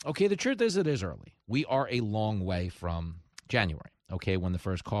 Okay, the truth is it is early. We are a long way from January, okay, when the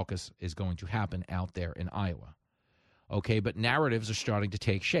first caucus is going to happen out there in Iowa. Okay, but narratives are starting to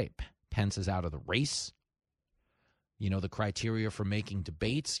take shape. Pence is out of the race. The criteria for making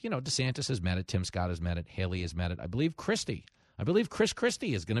debates, DeSantis has met it, Tim Scott has met it, Haley has met it. I believe Chris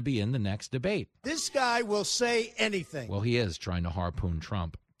Christie is going to be in the next debate. This guy will say anything. Well, he is trying to harpoon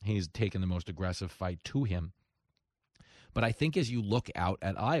Trump. He's taken the most aggressive fight to him. But I think as you look out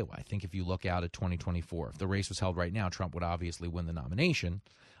at Iowa, I think if you look out at 2024, if the race was held right now, Trump would obviously win the nomination.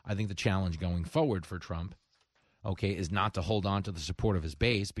 I think the challenge going forward for Trump, okay, is not to hold on to the support of his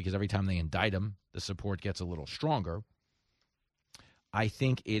base because every time they indict him, the support gets a little stronger. I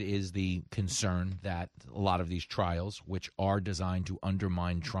think it is the concern that a lot of these trials, which are designed to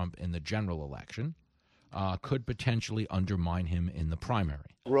undermine Trump in the general election, could potentially undermine him in the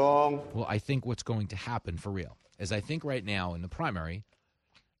primary. Wrong. Well, I think what's going to happen for real is I think right now in the primary,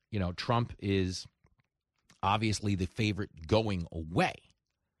 Trump is obviously the favorite going away.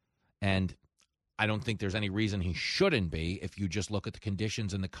 And I don't think there's any reason he shouldn't be if you just look at the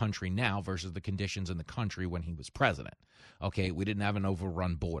conditions in the country now versus the conditions in the country when he was president. Okay, we didn't have an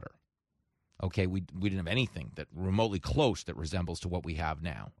overrun border. Okay, we didn't have anything that remotely close that resembles to what we have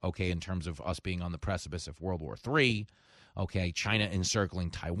now. Okay, in terms of us being on the precipice of World War III, Okay, China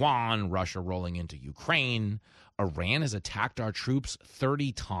encircling Taiwan, Russia rolling into Ukraine. Iran has attacked our troops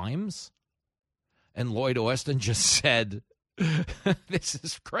 30 times. And Lloyd Austin just said, this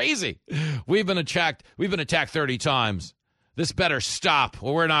is crazy. We've been attacked 30 times. This better stop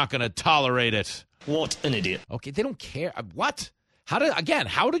or we're not going to tolerate it. What an idiot. Okay, they don't care. What? How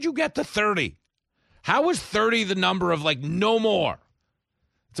did you get to 30? How is 30 the number of, like, no more?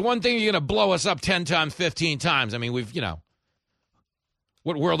 It's one thing you're going to blow us up 10 times, 15 times. I mean,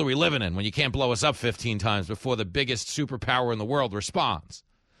 what world are we living in when you can't blow us up 15 times before the biggest superpower in the world responds?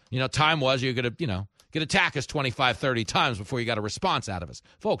 Time was you could attack us 25, 30 times before you got a response out of us.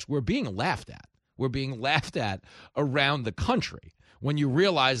 Folks, we're being laughed at. We're being laughed at around the country when you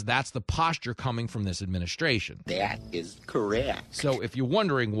realize that's the posture coming from this administration. That is correct. So if you're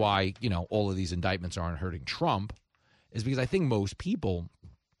wondering why, all of these indictments aren't hurting Trump, is because I think most people,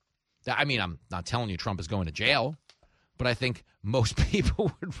 I'm not telling you Trump is going to jail, but I think most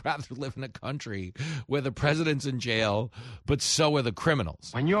people would rather live in a country where the president's in jail, but so are the criminals.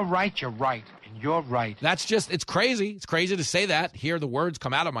 When you're right, you're right, and you're right. It's crazy. It's crazy to say that. Hear the words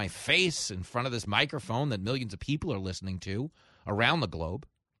come out of my face in front of this microphone that millions of people are listening to around the globe,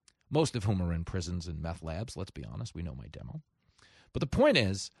 most of whom are in prisons and meth labs. Let's be honest. We know my demo. But the point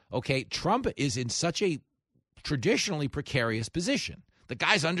is, okay, Trump is in such a traditionally precarious position. The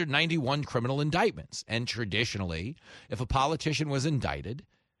guy's under 91 criminal indictments. And traditionally, if a politician was indicted,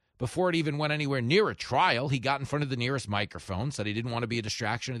 before it even went anywhere near a trial, he got in front of the nearest microphone, said he didn't want to be a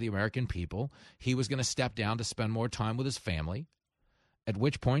distraction to the American people. He was going to step down to spend more time with his family, at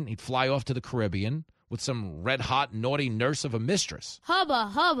which point he'd fly off to the Caribbean with some red-hot, naughty nurse of a mistress. Hubba,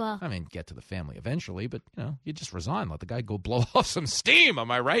 hubba. I mean, get to the family eventually, but, you just resign. Let the guy go blow off some steam.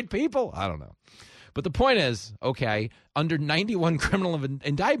 Am I right, people? I don't know. But the point is, okay, under 91 criminal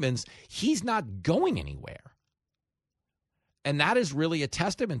indictments, he's not going anywhere. And that is really a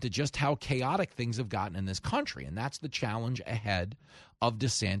testament to just how chaotic things have gotten in this country. And that's the challenge ahead of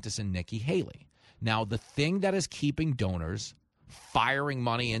DeSantis and Nikki Haley. Now, the thing that is keeping donors firing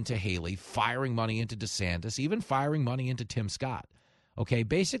money into Haley, firing money into DeSantis, even firing money into Tim Scott, okay,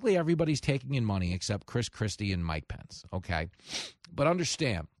 basically everybody's taking in money except Chris Christie and Mike Pence, okay? But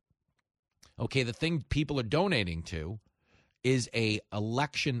understand, okay, the thing people are donating to is a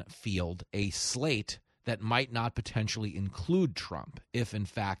election field, a slate that might not potentially include Trump if, in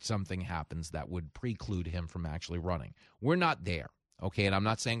fact, something happens that would preclude him from actually running. We're not there, okay? And I'm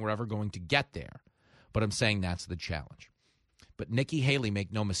not saying we're ever going to get there, but I'm saying that's the challenge. But Nikki Haley,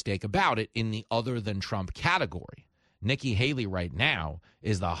 make no mistake about it, in the other than Trump category, Nikki Haley right now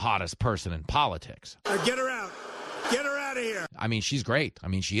is the hottest person in politics. Get her out. Get her out of here. I mean, she's great. I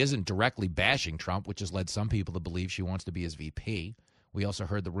mean, she isn't directly bashing Trump, which has led some people to believe she wants to be his VP. We also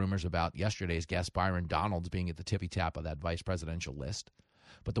heard the rumors about yesterday's guest, Byron Donalds, being at the tippy-tap of that vice presidential list.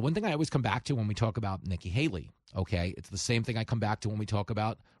 But the one thing I always come back to when we talk about Nikki Haley, okay, it's the same thing I come back to when we talk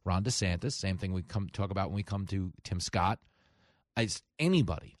about Ron DeSantis, same thing we talk about when we come to Tim Scott. As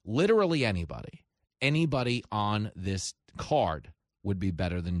anybody, literally anybody on this card would be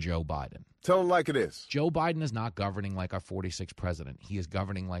better than Joe Biden. Tell him like it is. Joe Biden is not governing like our 46th president. He is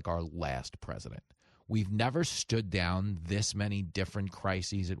governing like our last president. We've never stood down this many different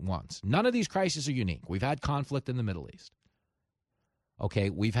crises at once. None of these crises are unique. We've had conflict in the Middle East.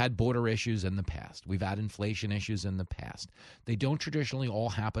 Okay, we've had border issues in the past. We've had inflation issues in the past. They don't traditionally all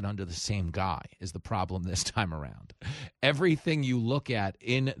happen under the same guy is the problem this time around. Everything you look at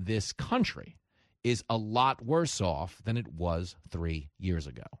in this country is a lot worse off than it was 3 years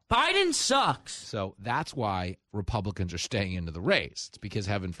ago. Biden sucks. So that's why Republicans are staying into the race. It's because,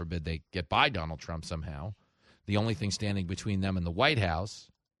 heaven forbid, they get by Donald Trump somehow. The only thing standing between them and the White House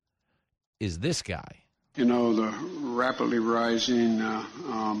is this guy. You know, the rapidly rising I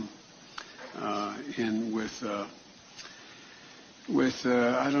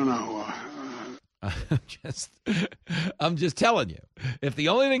don't know. I'm just telling you, if the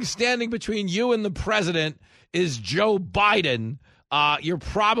only thing standing between you and the president is Joe Biden, you're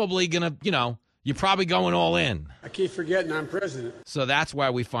probably going to, you're probably going all in. I keep forgetting I'm president. So that's why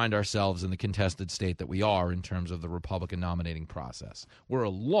we find ourselves in the contested state that we are in terms of the Republican nominating process. We're a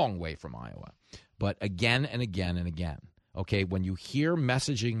long way from Iowa. But again and again and again, okay, when you hear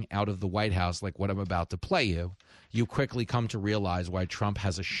messaging out of the White House like what I'm about to play you, you quickly come to realize why Trump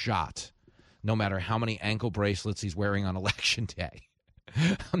has a shot, no matter how many ankle bracelets he's wearing on Election Day.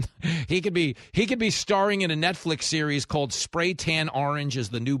 He could be starring in a Netflix series called Spray Tan Orange is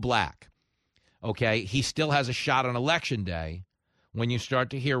the New Black. Okay, he still has a shot on Election Day when you start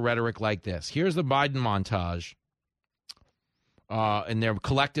to hear rhetoric like this. Here's the Biden montage in their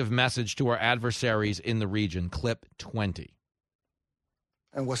collective message to our adversaries in the region. Clip 20.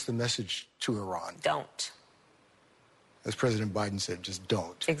 And what's the message to Iran? Don't. As President Biden said, just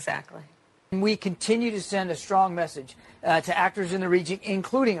don't. Exactly. We continue to send a strong message to actors in the region,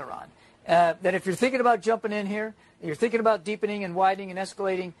 including Iran, that if you're thinking about jumping in here, you're thinking about deepening and widening and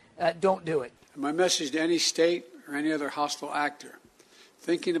escalating, don't do it. My message to any state or any other hostile actor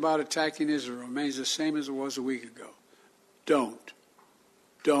thinking about attacking Israel remains the same as it was a week ago. Don't.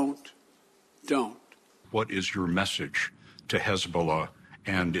 Don't. Don't. What is your message to Hezbollah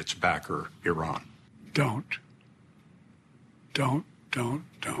and its backer, Iran? Don't. Don't. Don't.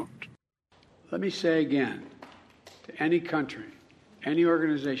 Don't. Let me say again, to any country, any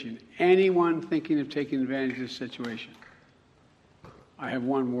organization, anyone thinking of taking advantage of this situation, I have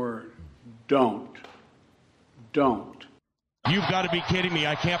one word. Don't. Don't. You've got to be kidding me.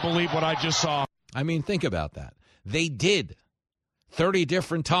 I can't believe what I just saw. I mean, think about that. They did 30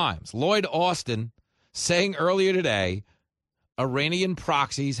 different times. Lloyd Austin saying earlier today, Iranian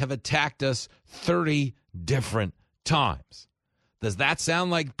proxies have attacked us 30 different times. Does that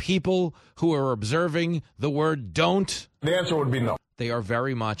sound like people who are observing the word don't? The answer would be no. They are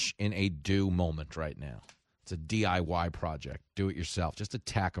very much in a do moment right now. It's a DIY project. Do it yourself. Just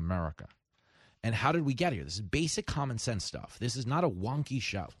attack America. And how did we get here? This is basic common sense stuff. This is not a wonky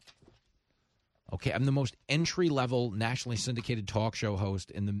show. Okay, I'm the most entry-level nationally syndicated talk show host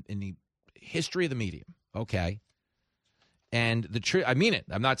in the history of the medium. Okay? And the truth, I mean it.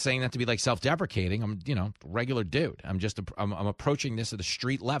 I'm not saying that to be like self-deprecating. I'm, regular dude. I'm approaching this at a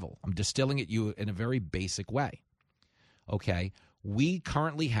street level. I'm distilling it you in a very basic way. Okay? We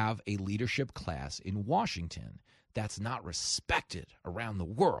currently have a leadership class in Washington that's not respected around the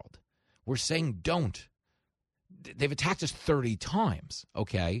world. We're saying don't. They've attacked us 30 times,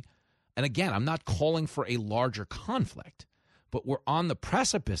 okay? And again, I'm not calling for a larger conflict, but we're on the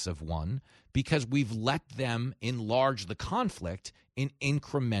precipice of one because we've let them enlarge the conflict in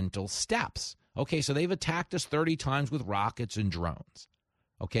incremental steps. Okay, so they've attacked us 30 times with rockets and drones.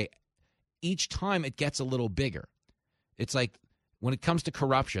 Okay, each time it gets a little bigger. It's like when it comes to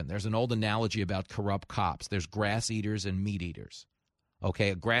corruption, there's an old analogy about corrupt cops. There's grass eaters and meat eaters.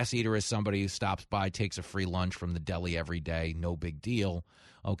 Okay, a grass eater is somebody who stops by, takes a free lunch from the deli every day, no big deal.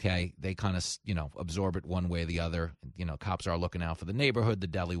 Okay, they kind of, absorb it one way or the other. Cops are looking out for the neighborhood. The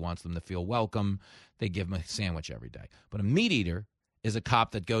deli wants them to feel welcome. They give them a sandwich every day. But a meat eater is a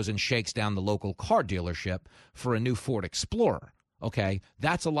cop that goes and shakes down the local car dealership for a new Ford Explorer. Okay,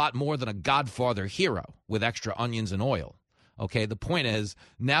 that's a lot more than a Godfather hero with extra onions and oil. Okay, the point is,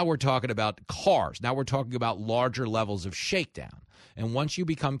 now we're talking about cars. Now we're talking about larger levels of shakedown. And once you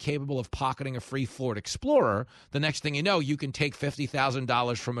become capable of pocketing a free Ford Explorer, the next thing you know, you can take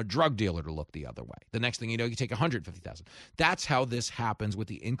 $50,000 from a drug dealer to look the other way. The next thing you know, you take $150,000. That's how this happens with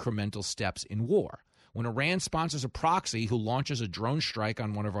the incremental steps in war. When Iran sponsors a proxy who launches a drone strike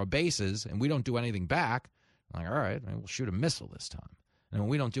on one of our bases and we don't do anything back, I'm like, all right, maybe we'll shoot a missile this time. And when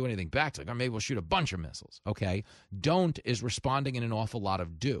we don't do anything back, it's like, oh, maybe we'll shoot a bunch of missiles. Okay? Don't is responding in an awful lot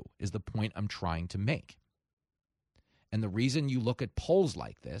of do, is the point I'm trying to make. And the reason you look at polls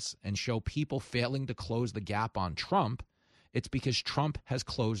like this and show people failing to close the gap on Trump, it's because Trump has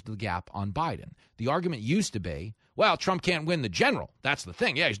closed the gap on Biden. The argument used to be, well, Trump can't win the general. That's the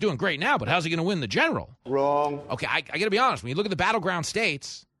thing. Yeah, he's doing great now, but how's he going to win the general? Wrong. Okay, I got to be honest. When you look at the battleground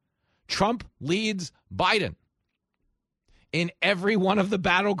states, Trump leads Biden in every one of the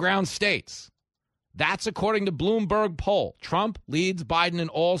battleground states. That's according to Bloomberg poll. Trump leads Biden in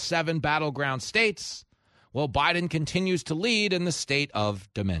all 7 battleground states. Well, Biden continues to lead in the state of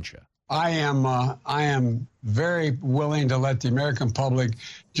dementia. I am very willing to let the American public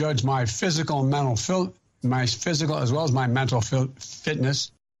judge my physical and mental my physical as well as my mental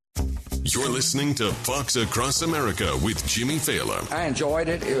fitness. You're listening to Fox Across America with Jimmy Fallon. I enjoyed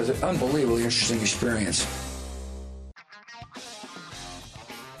it. It was an unbelievably interesting experience.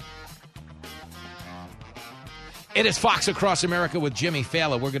 It is Fox Across America with Jimmy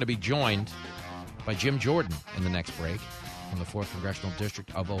Fallon. We're going to be joined by Jim Jordan in the next break from the 4th Congressional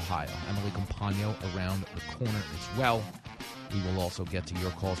District of Ohio. Emily Compagno around the corner as well. We will also get to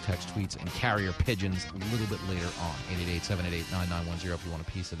your calls, text, tweets, and carrier pigeons a little bit later on. 888-788-9910 if you want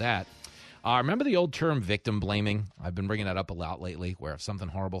a piece of that. Remember the old term victim blaming? I've been bringing that up a lot lately, where if something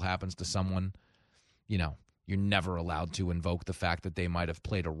horrible happens to someone, you're never allowed to invoke the fact that they might have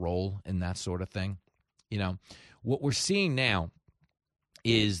played a role in that sort of thing. What we're seeing now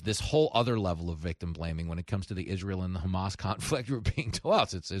is this whole other level of victim blaming when it comes to the Israel and the Hamas conflict. We're being told, well,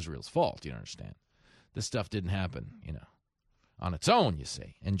 it's Israel's fault. You understand? This stuff didn't happen, on its own, you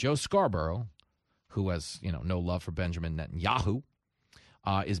see. And Joe Scarborough, who has, no love for Benjamin Netanyahu,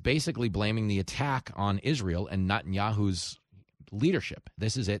 is basically blaming the attack on Israel and Netanyahu's leadership.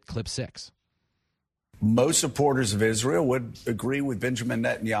 This is it, clip 6. Most supporters of Israel would agree with Benjamin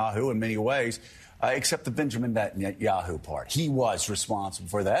Netanyahu in many ways, except the Benjamin Netanyahu part. He was responsible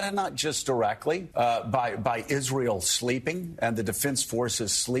for that, and not just directly, by Israel sleeping and the defense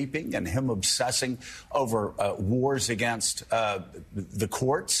forces sleeping and him obsessing over wars against the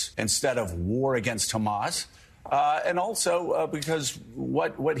courts instead of war against Hamas. And also because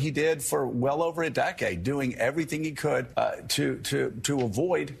what he did for well over a decade, doing everything he could to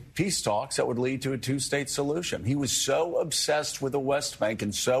avoid peace talks that would lead to a two-state solution. He was so obsessed with the West Bank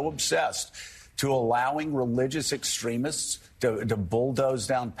and so obsessed to allowing religious extremists to bulldoze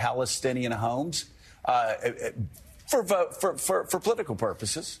down Palestinian homes for political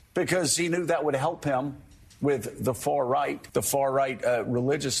purposes, because he knew that would help him with the far right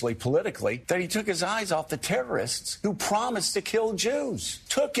religiously, politically, that he took his eyes off the terrorists who promised to kill Jews.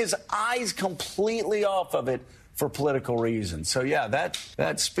 Took his eyes completely off of it for political reasons. So, yeah,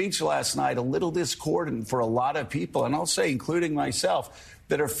 that speech last night, a little discordant for a lot of people, and I'll say, including myself,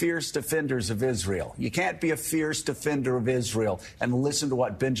 that are fierce defenders of Israel. You can't be a fierce defender of Israel and listen to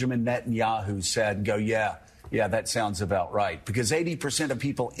what Benjamin Netanyahu said and go, yeah, that sounds about right. Because 80% of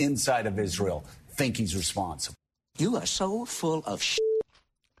people inside of Israel think he's responsible. You are so full of shit.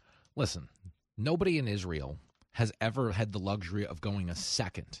 Listen, nobody in Israel has ever had the luxury of going a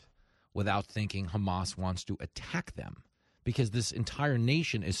second without thinking Hamas wants to attack them, because this entire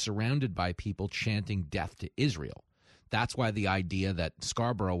nation is surrounded by people chanting death to Israel. That's why the idea that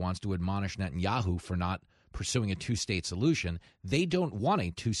Scarborough wants to admonish Netanyahu for not pursuing a two-state solution, they don't want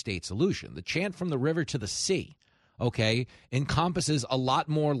a two-state solution. The chant from the river to the sea, okay, encompasses a lot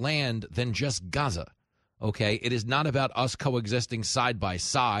more land than just Gaza, okay? It is not about us coexisting side by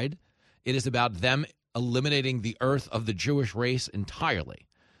side. It is about them eliminating the earth of the Jewish race entirely.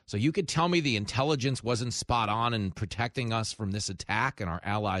 So you could tell me the intelligence wasn't spot on in protecting us from this attack and our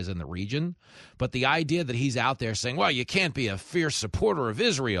allies in the region, but the idea that he's out there saying, well, you can't be a fierce supporter of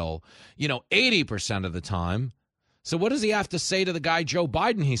Israel, 80% of the time. So what does he have to say to the guy Joe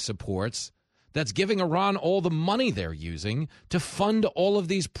Biden he supports that's giving Iran all the money they're using to fund all of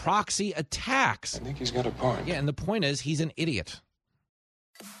these proxy attacks? I think he's got a point. Yeah, and the point is he's an idiot.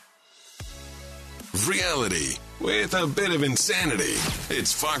 Reality with a bit of insanity.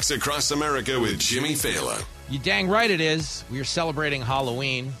 It's Fox Across America with Jimmy Fallon. You dang right it is. We are celebrating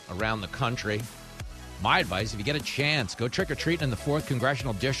Halloween around the country. My advice, if you get a chance, go trick-or-treating in the 4th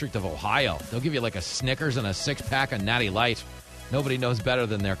Congressional District of Ohio. They'll give you like a Snickers and a 6-pack of Natty Light. Nobody knows better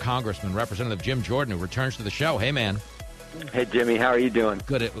than their Congressman, Representative Jim Jordan, who returns to the show. Hey, man. Hey, Jimmy. How are you doing?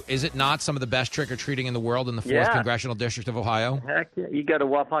 Good. Is it not some of the best trick-or-treating in the world in the 4th Congressional District of Ohio? Heck yeah. You go to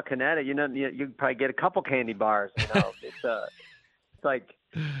Wapakoneta, you probably get a couple candy bars. It's like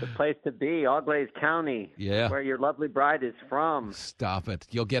the place to be, Auglaize County, where your lovely bride is from. Stop it.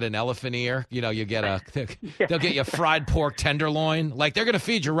 You'll get an elephant ear. You get they'll get you fried pork tenderloin. Like, they're going to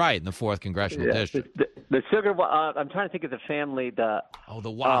feed you right in the 4th Congressional District. The sugar, I'm trying to think of the family. The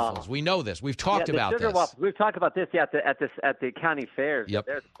waffles. We know this. We've talked about sugar this. Waffles. We've talked about this at the county fairs. Yep.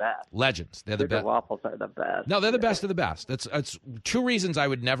 They're the best. Legends. They're the best. Waffles are the best. No, they're the best of the best. It's two reasons I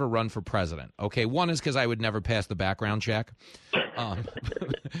would never run for president. Okay, one is because I would never pass the background check.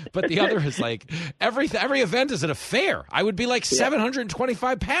 But the other is like every event is at a fair. I would be like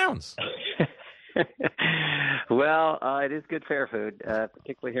 725 pounds. Well, it is good fair food,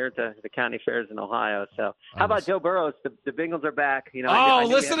 particularly here at the county fairs in Ohio. So, how about Joe Burrows? The Bengals are back.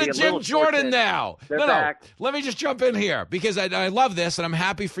 Listen to Jim Jordan now. They're back. Let me just jump in here because I love this and I'm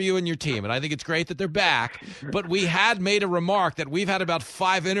happy for you and your team, and I think it's great that they're back. But we had made a remark that we've had about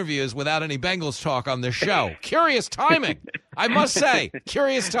 5 interviews without any Bengals talk on this show. Curious timing, I must say.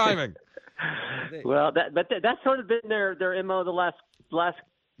 Curious timing. Well, that's sort of been their MO the last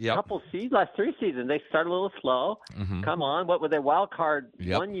couple seasons, last 3 seasons. They started a little slow. Mm-hmm. Come on, what were they wild card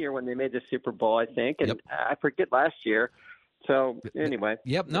one year when they made the Super Bowl, I think, and I forget last year. So anyway,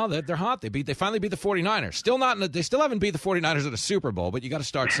 no, they're hot. They finally beat the 49ers. They still haven't beat the 49ers at a Super Bowl, but you got to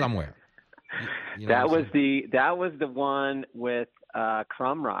start somewhere. That was the one with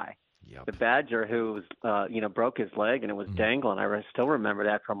Crumry. The Badger who was, broke his leg and it was dangling. I still remember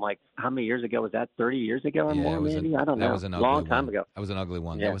that from like how many years ago was that? 30 years ago or more, maybe? I don't know. That was an long time ago. That was an ugly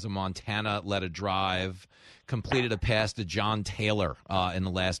one. Yeah. That was a Montana led a drive, completed a pass to John Taylor in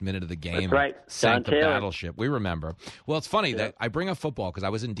the last minute of the game. That's right. Sank John the Taylor. battleship. We remember. Well, it's funny that I bring up football because I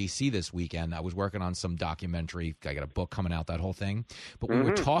was in D.C. this weekend. I was working on some documentary. I got a book coming out, that whole thing. But we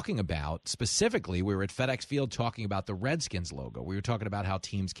were talking about, specifically, we were at FedEx Field talking about the Redskins logo. We were talking about how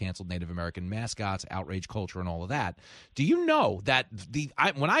teams canceled Native American mascots, outrage culture, and all of that. Do you know that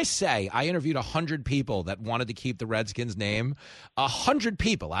when I say I interviewed 100 people that wanted to keep the Redskins name, 100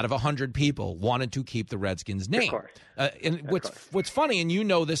 people out of 100 people wanted to keep the Redskins name. Of course. And what's funny, and you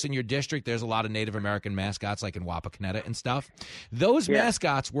know this in your district, there's a lot of Native American mascots like in Wapakoneta and stuff. Those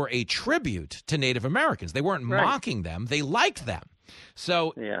mascots were a tribute to Native Americans. They weren't mocking them. They liked them.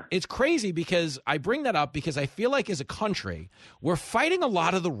 So it's crazy because I bring that up because I feel like as a country, we're fighting a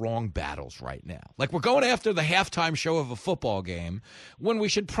lot of the wrong battles right now. Like we're going after the halftime show of a football game when we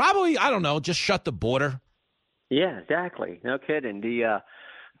should probably, I don't know, just shut the border. Yeah, exactly. No kidding.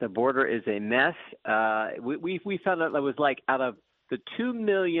 The border is a mess. We found out that was like out of the 2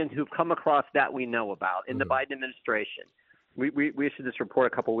 million who've come across that we know about in the Biden administration. We issued this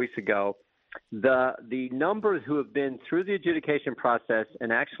report a couple of weeks ago. The numbers who have been through the adjudication process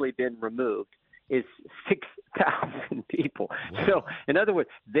and actually been removed is 6,000 people. Wow. So, in other words,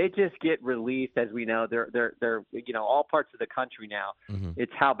 they just get released, as we know. They're all parts of the country now. Mm-hmm.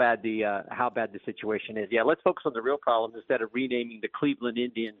 It's how bad the situation is. Yeah, let's focus on the real problem instead of renaming the Cleveland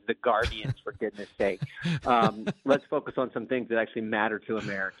Indians the Guardians, for goodness sake. Let's focus on some things that actually matter to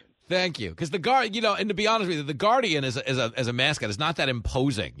Americans. Thank you. Because and to be honest with you, the Guardian as a mascot is not that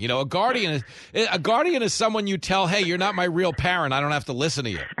imposing. A Guardian is someone you tell, hey, you're not my real parent. I don't have to listen to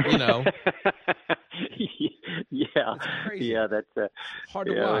you. Yeah, that's hard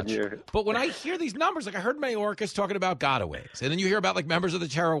to watch. But when I hear these numbers, like I heard Mayorkas talking about gotaways, and then you hear about like members of the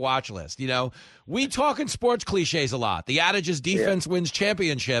terror watch list. We talk in sports cliches a lot. The adage is defense wins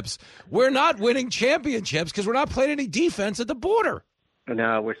championships. We're not winning championships because we're not playing any defense at the border.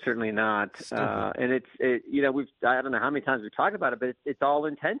 No, we're certainly not. And I don't know how many times we've talked about it, but it's all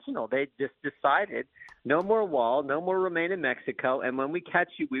intentional. They just decided no more wall, no more remain in Mexico. And when we catch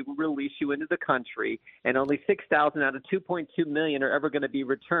you, we will release you into the country. And only 6,000 out of 2.2 million are ever going to be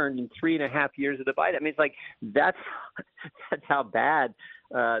returned in 3.5 years of the Biden. I mean, it's like that's how bad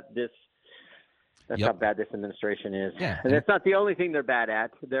this. That's how bad this administration is. Yeah. And it's not the only thing they're bad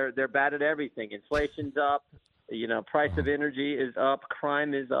at. They're bad at everything. Inflation's up. Price of energy is up,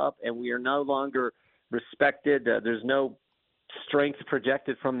 crime is up, and we are no longer respected. There's no strength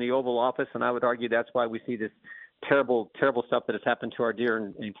projected from the Oval Office, and I would argue that's why we see this terrible, terrible stuff that has happened to our dear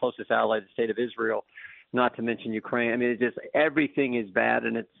and closest ally, the state of Israel, not to mention Ukraine. I mean, everything is bad,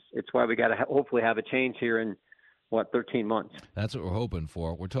 and it's why we got to hopefully have a change here in 13 months. That's what we're hoping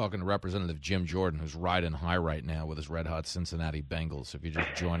for. We're talking to Representative Jim Jordan, who's riding high right now with his red-hot Cincinnati Bengals. So if you're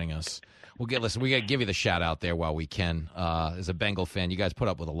just joining us, we got to give you the shout-out there while we can. As a Bengal fan, you guys put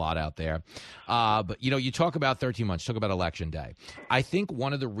up with a lot out there. But, you talk about 13 months, talk about Election Day. I think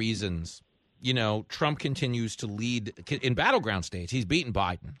one of the reasons, Trump continues to lead in battleground states. He's beaten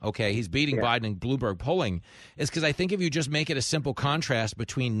Biden, okay? He's beating Biden in Bloomberg polling, is because I think if you just make it a simple contrast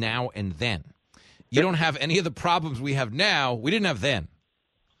between now and then, you don't have any of the problems we have now. We didn't have then.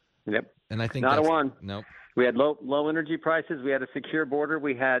 Yep. And I think not a one. Nope. We had low energy prices. We had a secure border.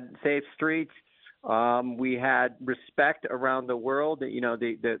 We had safe streets. We had respect around the world. The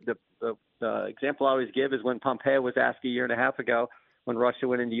example I always give is when Pompeo was asked a year and a half ago when Russia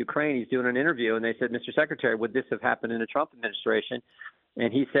went into Ukraine. He's doing an interview, and they said, "Mr. Secretary, would this have happened in a Trump administration?"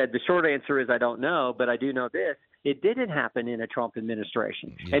 And he said, "The short answer is I don't know, but I do know this. It didn't happen in a Trump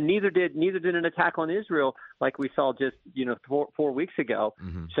administration, and neither did an attack on Israel like we saw just 4 weeks ago."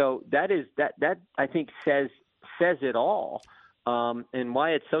 Mm-hmm. So that I think says it all, and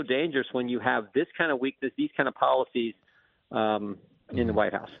why it's so dangerous when you have this kind of weakness, these kind of policies in the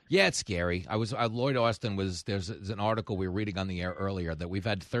White House. Yeah, it's scary. Lloyd Austin there's an article we were reading on the air earlier that we've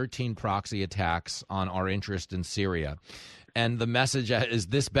had 13 proxy attacks on our interest in Syria. And the message is,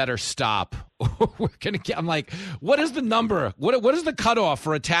 this better stop. I'm like, what is the number? What is the cutoff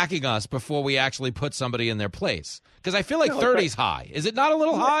for attacking us before we actually put somebody in their place? Because I feel like 30 is high. Is it not a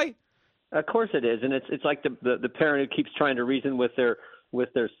little high? Of course it is. And it's like the parent who keeps trying to reason with their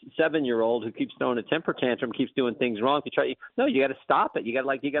 7-year-old who keeps throwing a temper tantrum, keeps doing things wrong. You got to stop it. You got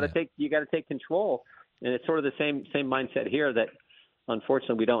to take control. And it's sort of the same mindset here that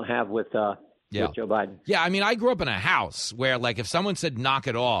unfortunately we don't have with Joe Biden. Yeah, I mean, I grew up in a house where, like, if someone said knock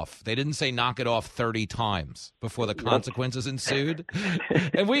it off, they didn't say knock it off 30 times before the consequences ensued.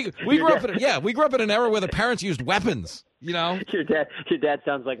 And we grew up in an era where the parents used weapons. You know, your dad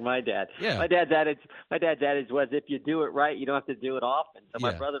sounds like my dad. Yeah. My dad's adage was, if you do it right, you don't have to do it often. So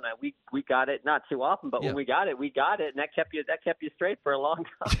my brother and I, we got it not too often, but when we got it, and that kept you straight for a long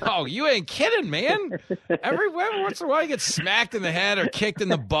time. Oh, you ain't kidding, man. Every once in a while, you get smacked in the head or kicked in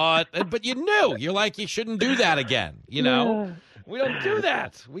the butt, but you knew. You're like, you shouldn't do that again. You know, we don't do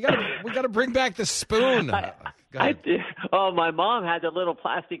that. We gotta bring back the spoon. I did. Oh, my mom had the little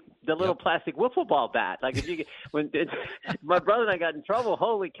plastic wiffle ball bat. Like my brother and I got in trouble.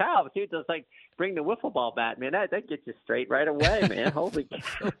 Holy cow! She was just like, bring the wiffle ball bat, man. That gets you straight right away, man. Holy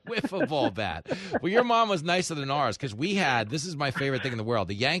cow! Wiffle ball bat. Well, your mom was nicer than ours because we had. This is my favorite thing in the world.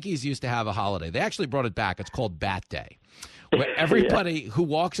 The Yankees used to have a holiday. They actually brought it back. It's called Bat Day, where everybody who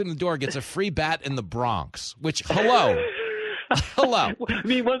walks in the door gets a free bat in the Bronx. Which, hello. I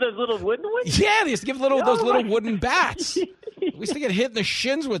mean, one of those little wooden ones? Yeah, they used to give those little wooden bats. We used to get hit in the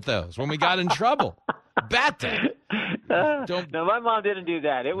shins with those when we got in trouble. Bat Day. No, my mom didn't do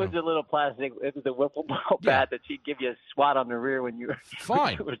that. It was a little plastic. It was a wiffle ball bat that she'd give you a swat on the rear when you were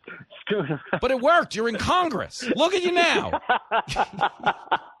fine. When you were screwing around. But it worked. You're in Congress. Look at you now.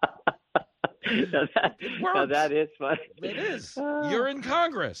 Now that is funny. It is. You're in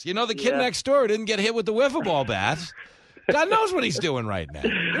Congress. You know, the kid next door didn't get hit with the wiffle ball bats. God knows what he's doing right now.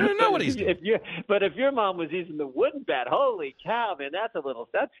 You don't know what he's doing. But if your mom was using the wooden bat, holy cow, man,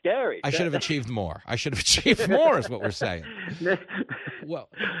 that's scary. I should have achieved more. I should have achieved more is what we're saying. Well,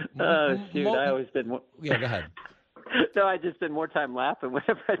 shoot, I always been more. Yeah, go ahead. No, I just spend more time laughing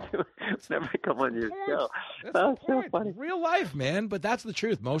whenever I come on your show. That's so funny. Real life, man. But that's the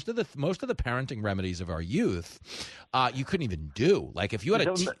truth. Most of the parenting remedies of our youth, you couldn't even do. Like if you had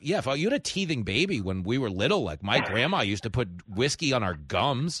if you had a teething baby when we were little, like my grandma used to put whiskey on our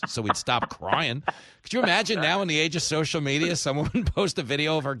gums so we'd stop crying. Could you imagine now in the age of social media, someone would post a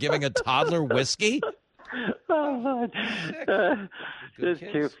video of her giving a toddler whiskey? Oh, this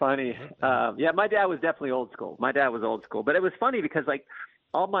is too funny. Yeah, my dad was definitely old school. But it was funny because like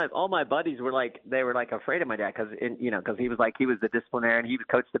all my buddies were like afraid of my dad because he was the disciplinarian. He would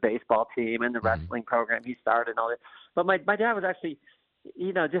coach the baseball team and the wrestling program he started and all that. But my dad was actually,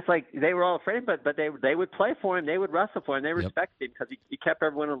 just like they were all afraid, but they would play for him, they would wrestle for him, they respected him because he kept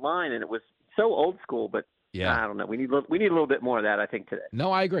everyone in line, and it was so old school, but. Yeah, I don't know. We need a little bit more of that, I think, today. No,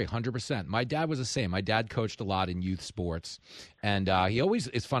 I agree, 100%. My dad was the same. My dad coached a lot in youth sports, and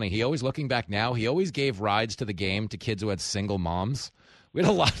it's funny. He always, looking back now, he always gave rides to the game to kids who had single moms. We had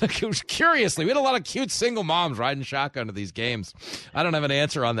a lot of cute single moms riding shotgun to these games. I don't have an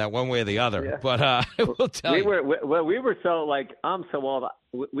answer on that one way or the other, but I will tell you. We were so like, I'm so old.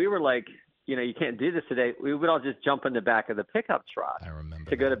 We were like, you can't do this today. We would all just jump in the back of the pickup truck. I remember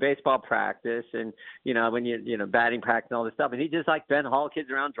to go to baseball practice and when batting practice and all this stuff. And he just like Ben haul kids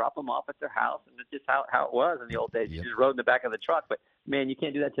around, drop them off at their house, and it's just how it was in the old days. You just rode in the back of the truck. But man, you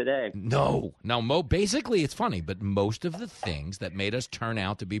can't do that today. No. Basically, it's funny, but most of the things that made us turn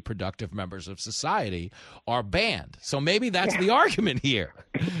out to be productive members of society are banned. So maybe that's the argument here.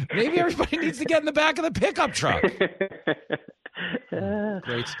 Maybe everybody needs to get in the back of the pickup truck.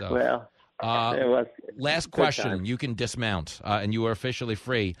 Great stuff. Well. It was last question. You can dismount, and you are officially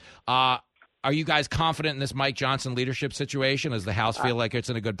free. Are you guys confident in this Mike Johnson leadership situation? Does the House feel like it's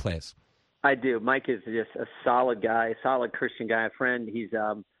in a good place? I do. Mike is just a solid guy, a solid Christian guy, a friend. He's,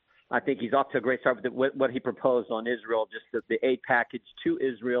 I think he's off to a great start with what he proposed on Israel, just the aid package to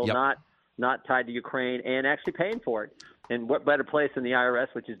Israel, not tied to Ukraine, and actually paying for it. And what better place than the IRS,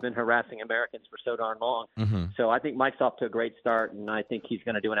 which has been harassing Americans for so darn long. Mm-hmm. So I think Mike's off to a great start, and I think he's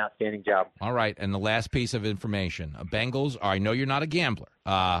going to do an outstanding job. All right, and the last piece of information. Bengals, I know you're not a gambler,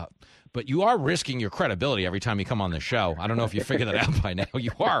 but you are risking your credibility every time you come on the show. I don't know if you figured that out by now.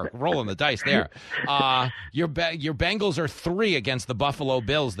 You are rolling the dice there. Your Bengals are 3 against the Buffalo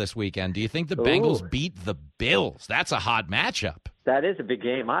Bills this weekend. Do you think the Bengals beat the Bills? That's a hot matchup. That is a big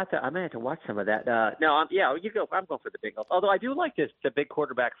game. I may have to watch some of that. No, you go. I'm going for the Bengals. Although I do like the big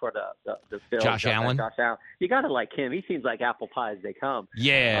quarterback for the Bills, Josh Allen. You got to like him. He seems like apple pie as they come.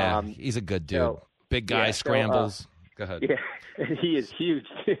 Yeah, he's a good dude. Big guy, scrambles. Go ahead. Yeah, he is huge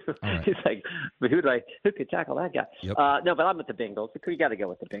too. Right. He's like, but who could tackle that guy? Yep. No, but I'm with the Bengals. You got to go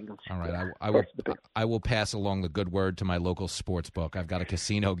with the Bengals. All right, I will pass along the good word to my local sports book. I've got a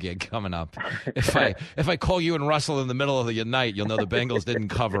casino gig coming up. If I call you and Russell in the middle of the night, you'll know the Bengals didn't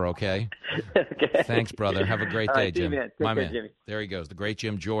cover. Okay. Okay. Thanks, brother. Have a great day, Jim. My man. Jimmy. There he goes, the great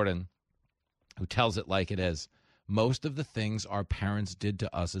Jim Jordan, who tells it like it is. Most of the things our parents did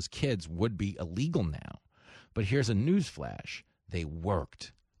to us as kids would be illegal now. But here's a news flash. They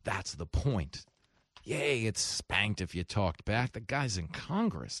worked. That's the point. Yay, it's spanked if you talked back. The guy's in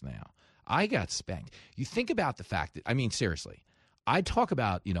Congress now. I got spanked. You think about the fact that, I mean, seriously, I talk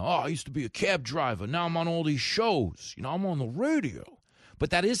about, I used to be a cab driver. Now I'm on all these shows. I'm on the radio. But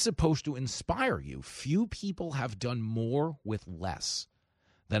that is supposed to inspire you. Few people have done more with less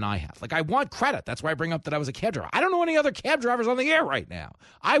than I have. Like, I want credit. That's why I bring up that I was a cab driver. I don't know any other cab drivers on the air right now.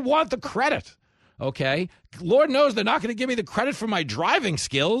 I want the credit, okay? Lord knows they're not going to give me the credit for my driving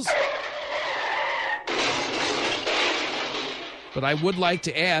skills. But I would like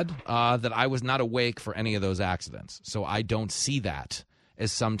to add that I was not awake for any of those accidents. So I don't see that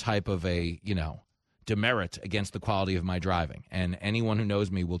as some type of a, demerit against the quality of my driving. And anyone who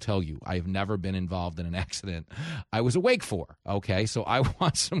knows me will tell you I have never been involved in an accident I was awake for, okay? So I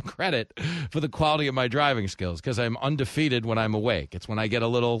want some credit for the quality of my driving skills because I'm undefeated when I'm awake. It's when I get a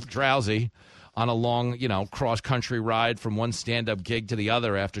little drowsy on a long, cross-country ride from one stand-up gig to the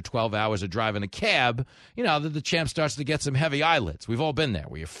other after 12 hours of driving a cab, that the champ starts to get some heavy eyelids. We've all been there,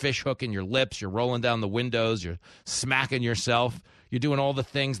 where you're fish hooking your lips, you're rolling down the windows, you're smacking yourself. You're doing all the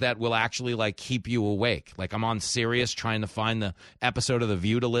things that will actually, keep you awake. Like, I'm on Sirius trying to find the episode of The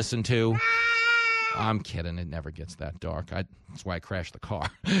View to listen to. I'm kidding. It never gets that dark. That's why I crashed the car.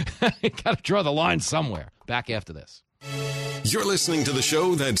 You got to draw the line somewhere. Back after this. You're listening to the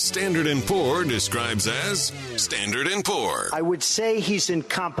show that Standard & Poor describes as Standard & Poor. I would say he's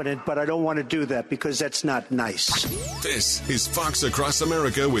incompetent, but I don't want to do that because that's not nice. This is Fox Across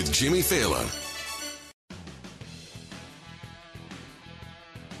America with Jimmy Fallon.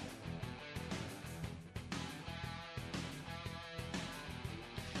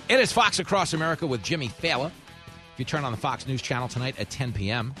 It is Fox Across America with Jimmy Fallon. If you turn on the Fox News channel tonight at 10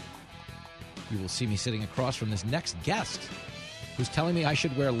 p.m., you will see me sitting across from this next guest who's telling me I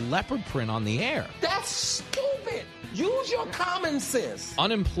should wear leopard print on the air. That's stupid. Use your common sense.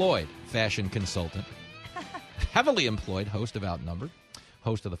 Unemployed fashion consultant. Heavily employed host of Outnumbered.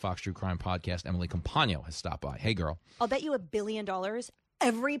 Host of the Fox True Crime podcast, Emily Compagno, has stopped by. Hey, girl. I'll bet you $1 billion.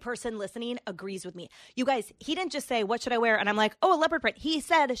 Every person listening agrees with me. You guys, he didn't just say, what should I wear? And I'm like, a leopard print. He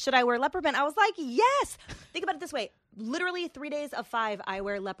said, should I wear leopard print? I was like, yes. Think about it this way. Literally 3 days of 5, I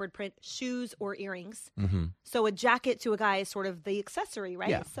wear leopard print shoes or earrings. Mm-hmm. So a jacket to a guy is sort of the accessory, right?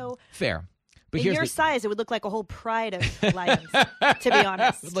 Yeah, so fair. But in your size, it would look like a whole pride of lions, to be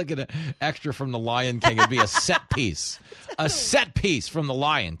honest. Look at an extra from the Lion King. It'd be a set piece. A set piece from the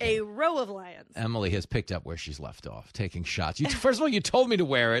Lion King. A row of lions. Emily has picked up where she's left off, taking shots. First of all, you told me to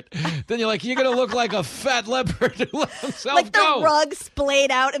wear it. Then you're like, you're going to look like a fat leopard who let himself like go. The rug splayed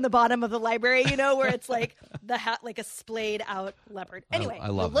out in the bottom of the library, where it's like the hat, like a splayed out leopard. Anyway, I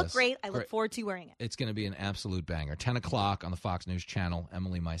love you look this. great. I look forward to wearing it. It's going to be an absolute banger. 10 o'clock on the Fox News channel.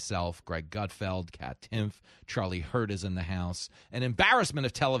 Emily, myself, Greg Gutfeld, Kat Timpf, Charlie Hurt is in the house. An embarrassment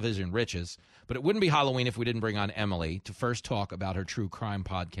of television riches. But it wouldn't be Halloween if we didn't bring on Emily to first talk about her true crime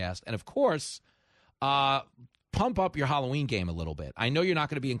podcast. And, of course, pump up your Halloween game a little bit. I know you're not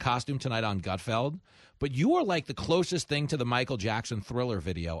going to be in costume tonight on Gutfeld, but you are like the closest thing to the Michael Jackson Thriller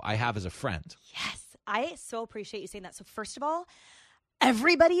video I have as a friend. Yes. I so appreciate you saying that. So first of all,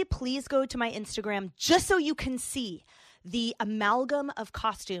 everybody please go to my Instagram just so you can see the amalgam of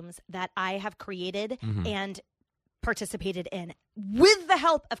costumes that I have created and participated in with the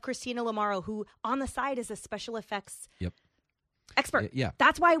help of Christina Lamaro, who on the side is a special effects expert. Yeah.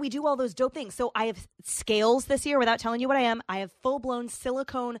 That's why we do all those dope things. So I have scales this year without telling you what I am. I have full-blown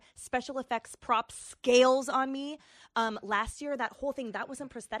silicone special effects prop scales on me. Last year, that whole thing, that wasn't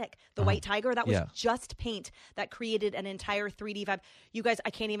prosthetic. The white tiger, that was just paint that created an entire 3D vibe. You guys,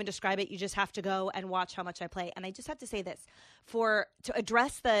 I can't even describe it. You just have to go and watch how much I play. And I just have to say this. To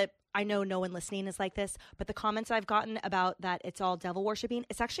address I know no one listening is like this, but the comments I've gotten about that it's all devil worshiping,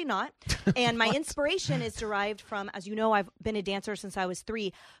 it's actually not. And my inspiration is derived from, as you know, I've been a dancer since I was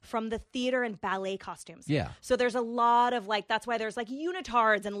 3, from the theater and ballet costumes. Yeah. So there's a lot of that's why there's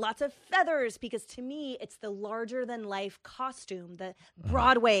unitards and lots of feathers, because to me, it's the larger than life costume, the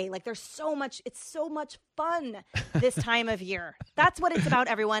Broadway. There's so much, it's so much fun this time of year. That's what it's about,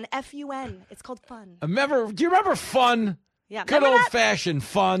 everyone. F-U-N. It's called fun. Do you remember fun? Yeah, good old-fashioned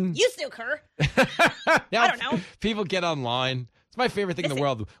fun. Used to, Kerr. I don't know. People get online. It's my favorite thing in the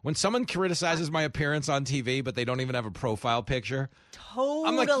world. When someone criticizes my appearance on TV, but they don't even have a profile picture. Totally.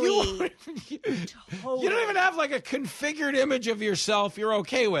 I'm like, you don't even have a configured image of yourself you're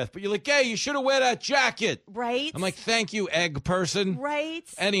okay with. But you're like, hey, you should have wear that jacket. Right. I'm like, thank you, egg person. Right.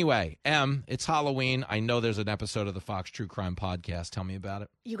 Anyway, it's Halloween. I know there's an episode of the Fox True Crime podcast. Tell me about it.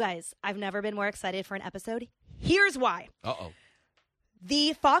 You guys, I've never been more excited for an episode. Here's why. Uh-oh.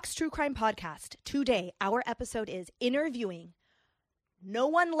 The Fox True Crime podcast, today, our episode is interviewing no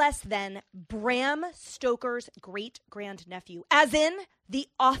one less than Bram Stoker's great-grandnephew, as in the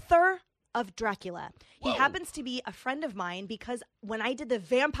author of Dracula. He happens to be a friend of mine because when I did the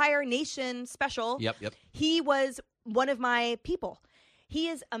Vampire Nation special, he was one of my people. He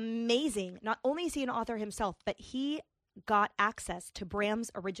is amazing. Not only is he an author himself, but he got access to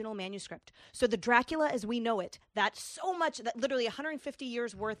Bram's original manuscript. So the Dracula as we know it, that literally 150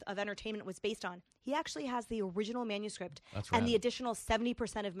 years worth of entertainment was based on, he actually has the original manuscript and the additional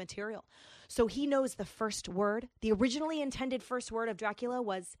 70% of material. So he knows the first word. The originally intended first word of Dracula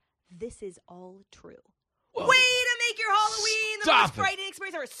was, "This is all true." Whoa. Way to make your Halloween the most frightening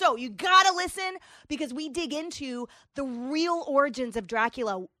experience ever. So you gotta listen because we dig into the real origins of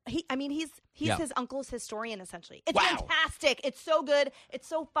Dracula. He's his uncle's historian, essentially. It's fantastic. It's so good. It's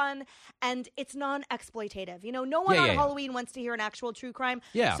so fun. And it's non-exploitative. You know, no one on Halloween wants to hear an actual true crime.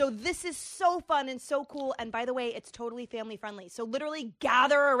 Yeah. So this is so fun and so cool. And by the way, it's totally family friendly. So literally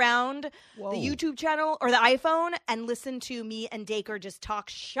gather around the YouTube channel or the iPhone and listen to me and Dacre just talk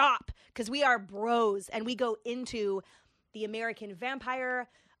shop because we are bros and we go into the American vampire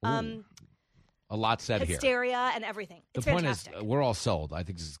a lot said hysteria and everything. It's the point fantastic. is, we're all sold. I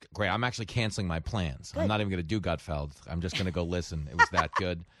think this is great. I'm actually canceling my plans. Good. I'm not even going to do Gutfeld. I'm just going to go listen. It was that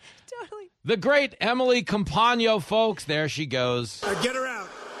good. Totally. The great Emily Compagno, folks. There she goes. Get her out.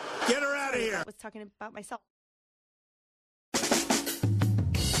 Get her out of here. I was talking about myself.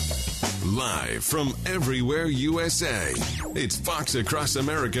 Live from everywhere USA, it's Fox Across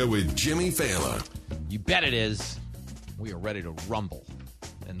America with Jimmy Fallon. You bet it is. We are ready to rumble,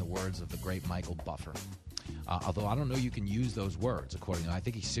 in the words of the great Michael Buffer. Although I don't know you can use those words, according to I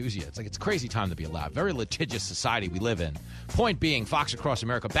think he sues you. It's a crazy time to be alive. Very litigious society we live in. Point being, Fox Across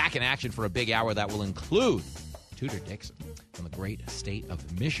America back in action for a big hour that will include Tudor Dixon from the great state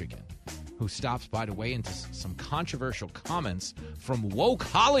of Michigan, who stops by to weigh into some controversial comments from woke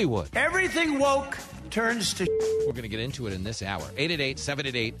Hollywood. Everything woke turns to We're going to get into it in this hour.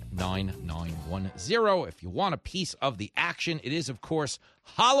 888-788-9910. If you want a piece of the action, it is, of course,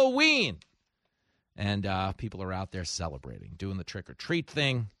 Halloween. And people are out there celebrating, doing the trick-or-treat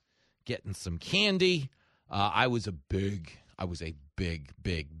thing, getting some candy. I was a big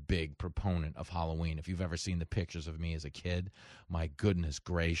proponent of Halloween. If you've ever seen the pictures of me as a kid, my goodness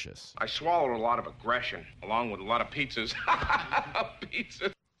gracious. I swallowed a lot of aggression, along with a lot of pizzas.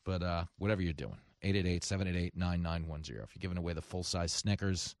 Pizzas. But whatever you're doing, 888-788-9910. If you're giving away the full-size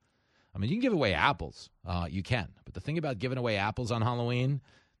Snickers, I mean, you can give away apples. You can. But the thing about giving away apples on Halloween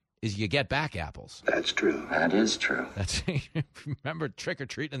is you get back apples. That's true. That is true. Remember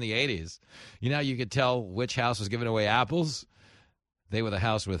trick-or-treat in the 80s? You know, you could tell which house was giving away apples. They were the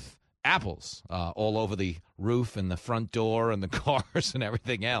house with apples all over the roof and the front door and the cars and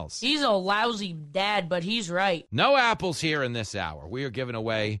everything else. He's a lousy dad, but he's right. No apples here in this hour. We are giving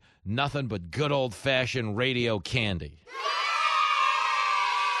away nothing but good old-fashioned radio candy.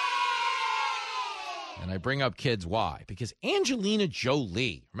 And I bring up kids, why? Because Angelina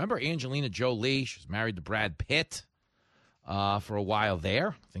Jolie. Remember Angelina Jolie? She was married to Brad Pitt for a while there.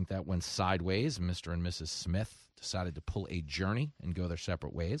 I think that went sideways. Mr. and Mrs. Smith decided to pull a journey and go their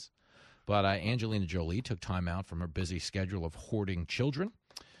separate ways. But Angelina Jolie took time out from her busy schedule of hoarding children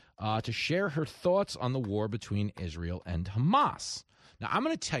to share her thoughts on the war between Israel and Hamas. Now, I'm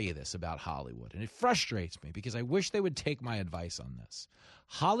going to tell you this about Hollywood, and it frustrates me because I wish they would take my advice on this.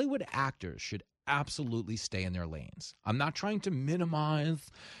 Hollywood actors should absolutely stay in their lanes. I'm not trying to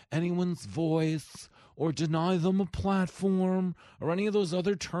minimize anyone's voice or deny them a platform or any of those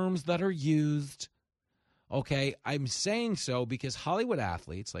other terms that are used. Okay, I'm saying so because Hollywood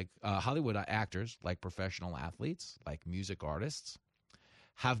athletes, like Hollywood actors, like professional athletes, like music artists,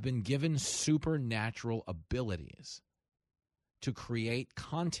 have been given supernatural abilities to create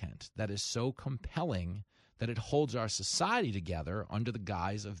content that is so compelling that it holds our society together under the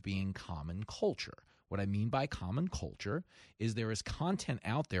guise of being common culture. What I mean by common culture is there is content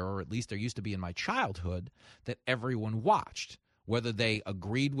out there, or at least there used to be in my childhood, that everyone watched, whether they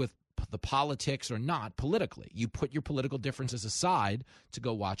agreed with the politics or not politically. You put your political differences aside to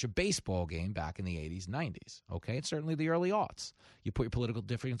go watch a baseball game back in the 80s, 90s, okay? It's certainly the early aughts. You put your political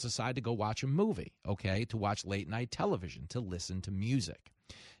difference aside to go watch a movie, okay? To watch late-night television, to listen to music.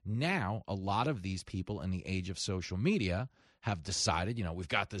 Now, a lot of these people in the age of social media have decided, you know, we've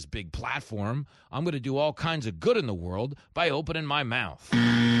got this big platform. I'm going to do all kinds of good in the world by opening my mouth.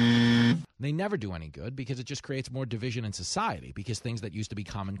 They never do any good because it just creates more division in society, because things that used to be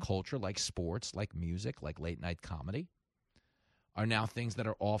common culture, like sports, like music, like late-night comedy, are now things that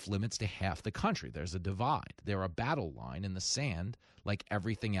are off limits to half the country. There's a divide. They're a battle line in the sand, like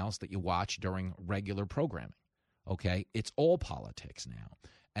everything else that you watch during regular programming. Okay? It's all politics now.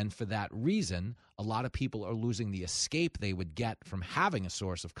 And for that reason, a lot of people are losing the escape they would get from having a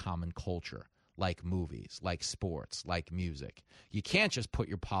source of common culture, like movies, like sports, like music. You can't just put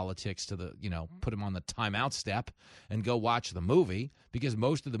your politics to the, put them on the timeout step and go watch the movie, because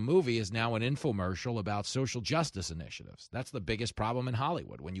most of the movie is now an infomercial about social justice initiatives. That's the biggest problem in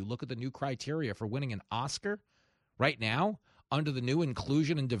Hollywood. When you look at the new criteria for winning an Oscar right now, under the new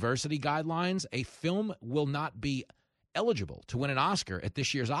inclusion and diversity guidelines, a film will not be eligible to win an Oscar at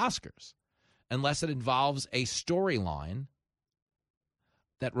this year's Oscars unless it involves a storyline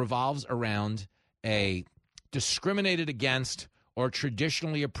that revolves around a discriminated against or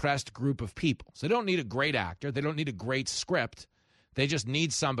traditionally oppressed group of people. So they don't need a great actor. They don't need a great script. They just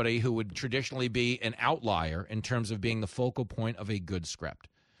need somebody who would traditionally be an outlier in terms of being the focal point of a good script.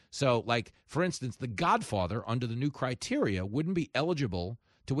 So, like, for instance, The Godfather, under the new criteria, wouldn't be eligible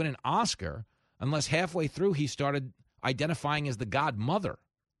to win an Oscar unless halfway through he started identifying as the godmother,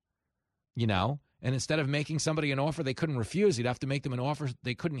 And instead of making somebody an offer they couldn't refuse, he'd have to make them an offer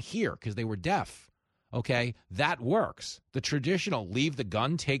they couldn't hear because they were deaf. Okay? That works. The traditional leave the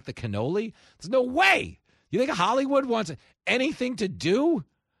gun, take the cannoli, there's no way. You think Hollywood wants anything to do,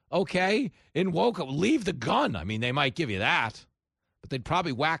 okay, in woke, leave the gun? I mean, they might give you that. But they'd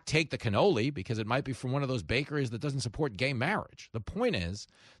probably take the cannoli because it might be from one of those bakeries that doesn't support gay marriage. The point is,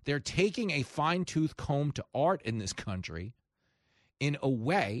 they're taking a fine-tooth comb to art in this country in a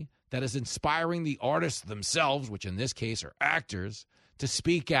way that is inspiring the artists themselves, which in this case are actors, to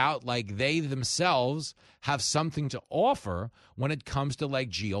speak out like they themselves have something to offer when it comes to, like,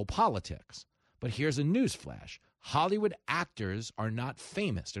 geopolitics. But here's a newsflash. Hollywood actors are not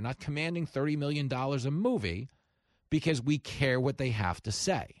famous. They're not commanding $30 million a movie because we care what they have to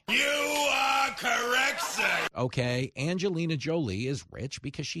say. You are correct, sir. Okay, Angelina Jolie is rich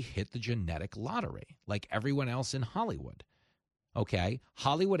because she hit the genetic lottery, like everyone else in Hollywood. Okay,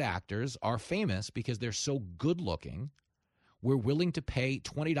 Hollywood actors are famous because they're so good-looking, we're willing to pay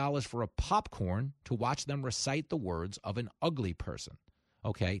 $20 for a popcorn to watch them recite the words of an ugly person.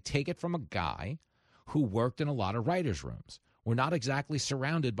 Okay, take it from a guy who worked in a lot of writers' rooms. We're not exactly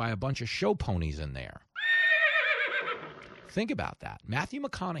surrounded by a bunch of show ponies in there. Think about that. Matthew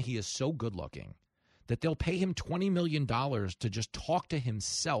McConaughey is so good-looking that they'll pay him $20 million to just talk to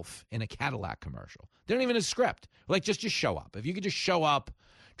himself in a Cadillac commercial. They don't even have a script. Like, just show up. If you could just show up,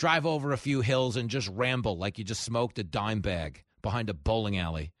 drive over a few hills, and just ramble like you just smoked a dime bag behind a bowling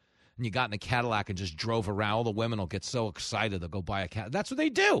alley, and you got in a Cadillac and just drove around, all the women will get so excited they'll go buy a Cadillac. That's what they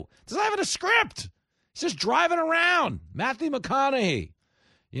do. It's not even a script. He's just driving around. Matthew McConaughey.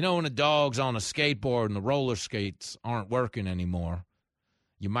 When a dog's on a skateboard and the roller skates aren't working anymore,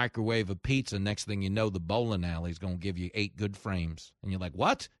 you microwave a pizza, next thing you know, the bowling alley's going to give you 8 good frames. And you're like,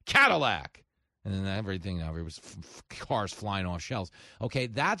 what? Cadillac! And then everything, there was cars flying off shelves. Okay,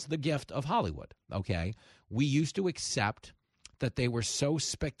 that's the gift of Hollywood, okay? We used to accept that they were so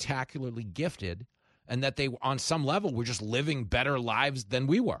spectacularly gifted and that they, on some level, were just living better lives than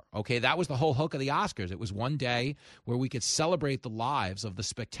we were. Okay, that was the whole hook of the Oscars. It was one day where we could celebrate the lives of the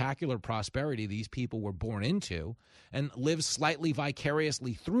spectacular prosperity these people were born into and live slightly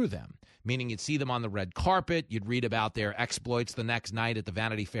vicariously through them, meaning you'd see them on the red carpet, you'd read about their exploits the next night at the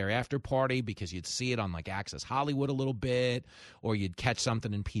Vanity Fair after party because you'd see it on, like, Access Hollywood a little bit, or you'd catch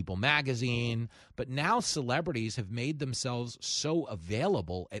something in People magazine. But now celebrities have made themselves so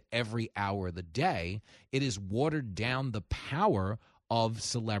available at every hour of the day, it has watered down the power of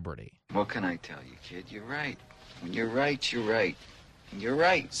celebrity. What can I tell you, kid? You're right. When you're right, you're right. And you're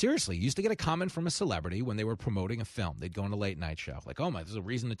right. Seriously, you used to get a comment from a celebrity when they were promoting a film. They'd go on a late night show. Like, oh my, there's a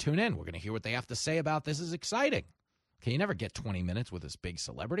reason to tune in. We're going to hear what they have to say about this. Is exciting. Okay, you never get 20 minutes with this big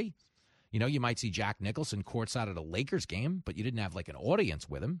celebrity. You might see Jack Nicholson courtside at a Lakers game, but you didn't have, like, an audience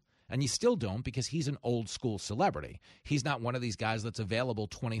with him. And you still don't because he's an old school celebrity. He's not one of these guys that's available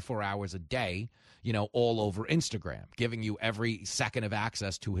 24 hours a day, all over Instagram, giving you every second of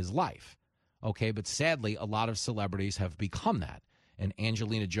access to his life. Okay, but sadly, a lot of celebrities have become that. And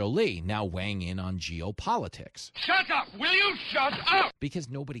Angelina Jolie now weighing in on geopolitics. Shut up! Will you shut up? Because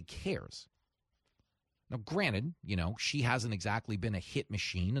nobody cares. Now, granted, she hasn't exactly been a hit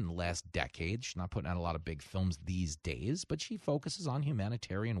machine in the last decade. She's not putting out a lot of big films these days, but she focuses on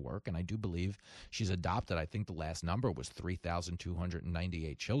humanitarian work, and I do believe she's adopted, I think the last number was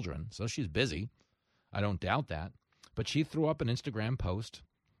 3,298 children, so she's busy. I don't doubt that. But she threw up an Instagram post,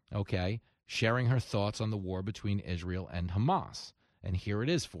 okay, sharing her thoughts on the war between Israel and Hamas. And here it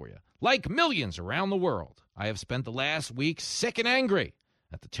is for you. Like millions around the world, I have spent the last week sick and angry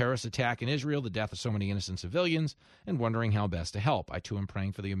at the terrorist attack in Israel, the death of so many innocent civilians, and wondering how best to help. I, too, am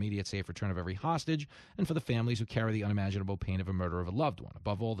praying for the immediate safe return of every hostage and for the families who carry the unimaginable pain of a murder of a loved one.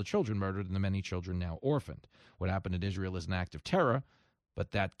 Above all, the children murdered and the many children now orphaned. What happened in Israel is an act of terror,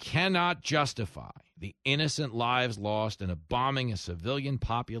 but that cannot justify the innocent lives lost in a bombing a civilian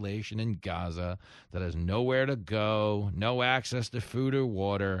population in Gaza that has nowhere to go, no access to food or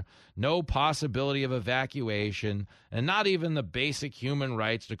water, no possibility of evacuation, and not even the basic human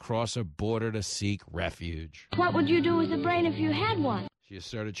rights to cross a border to seek refuge. What would you do with a brain if you had one? She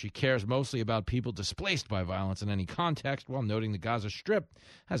asserted she cares mostly about people displaced by violence in any context, while noting the Gaza Strip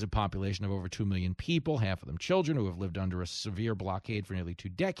has a population of over 2 million people, half of them children, who have lived under a severe blockade for nearly 2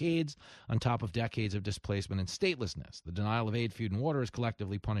 decades, on top of decades of displacement and statelessness. The denial of aid, food, and water is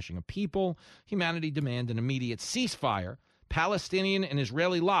collectively punishing a people. Humanity demand an immediate ceasefire. Palestinian and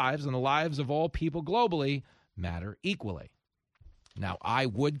Israeli lives and the lives of all people globally matter equally. Now, I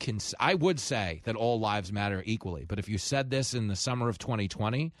would say that all lives matter equally, but if you said this in the summer of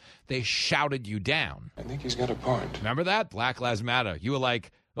 2020, they shouted you down. I think he's got a point. Remember that? Black Lives Matter. You were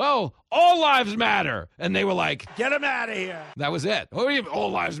like, oh, all lives matter. And they were like, get him out of here. That was it. What do you mean,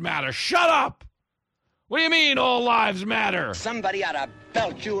 all lives matter? Shut up. What do you mean all lives matter? Somebody ought to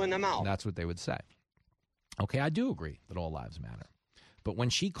belt you in the mouth. That's what they would say. Okay, I do agree that all lives matter. But when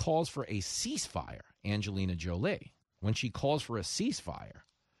she calls for a ceasefire, Angelina Jolie, when she calls for a ceasefire,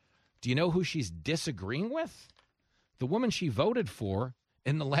 do you know who she's disagreeing with? The woman she voted for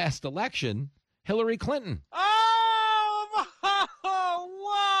in the last election, Hillary Clinton. Oh,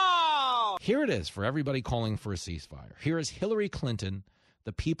 wow! Here it is for everybody calling for a ceasefire. Here is Hillary Clinton,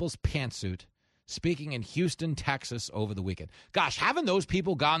 the people's pantsuit, speaking in Houston, Texas over the weekend. Gosh, haven't those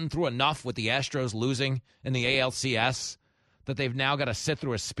people gotten through enough with the Astros losing in the ALCS that they've now got to sit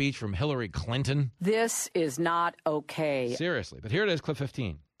through a speech from Hillary Clinton? This is not okay. Seriously. But here it is, clip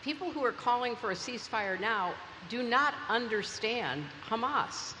 15. People who are calling for a ceasefire now do not understand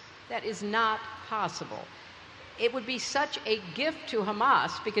Hamas. That is not possible. It would be such a gift to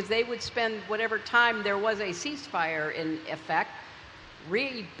Hamas because they would spend whatever time there was a ceasefire in effect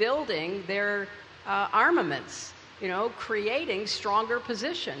rebuilding their armaments, creating stronger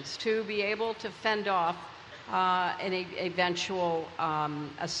positions to be able to fend off an eventual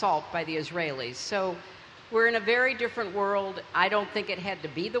assault by the Israelis. So we're in a very different world. I don't think it had to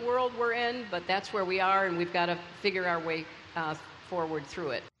be the world we're in, but that's where we are, and we've got to figure our way forward through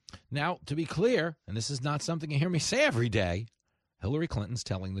it. Now, to be clear, and this is not something you hear me say every day, Hillary Clinton's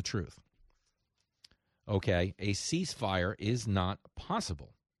telling the truth. Okay, a ceasefire is not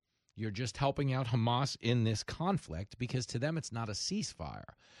possible. You're just helping out Hamas in this conflict because to them it's not a ceasefire.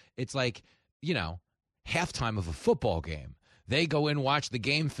 It's like, halftime of a football game. They go in, watch the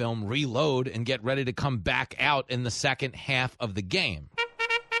game film, reload, and get ready to come back out in the second half of the game.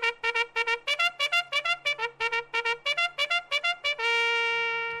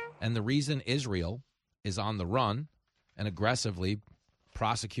 And the reason Israel is on the run and aggressively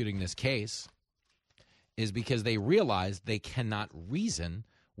prosecuting this case is because they realize they cannot reason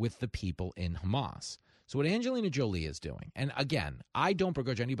with the people in Hamas. So what Angelina Jolie is doing, and again, I don't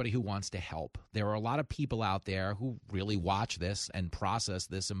begrudge anybody who wants to help. There are a lot of people out there who really watch this and process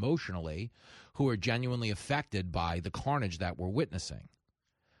this emotionally, who are genuinely affected by the carnage that we're witnessing.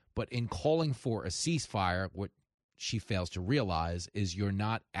 But in calling for a ceasefire, what she fails to realize is you're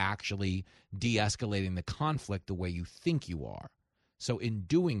not actually de-escalating the conflict the way you think you are. So in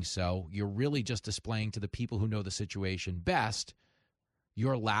doing so, you're really just displaying to the people who know the situation best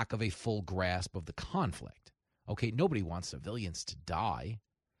your lack of a full grasp of the conflict. Okay, nobody wants civilians to die.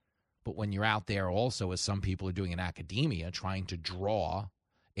 But when you're out there also, as some people are doing in academia, trying to draw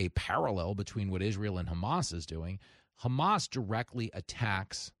a parallel between what Israel and Hamas is doing, Hamas directly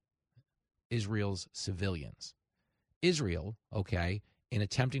attacks Israel's civilians. Israel, okay, in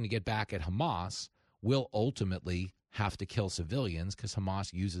attempting to get back at Hamas, will ultimately have to kill civilians because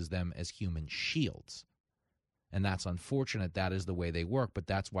Hamas uses them as human shields. And that's unfortunate. That is the way they work, but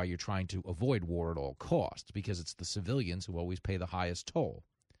that's why you're trying to avoid war at all costs, because it's the civilians who always pay the highest toll.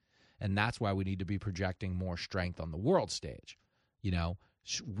 And that's why we need to be projecting more strength on the world stage.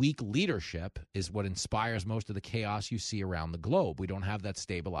 Weak leadership is what inspires most of the chaos you see around the globe. We don't have that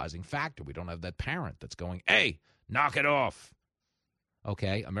stabilizing factor. We don't have that parent that's going, hey, knock it off.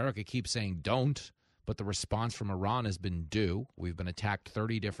 Okay, America keeps saying don't, but the response from Iran has been do. We've been attacked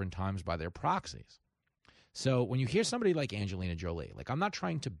 30 different times by their proxies. So when you hear somebody like Angelina Jolie, I'm not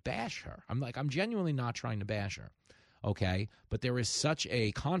trying to bash her. I'm genuinely not trying to bash her. Okay, but there is such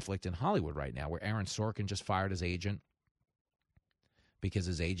a conflict in Hollywood right now where Aaron Sorkin just fired his agent because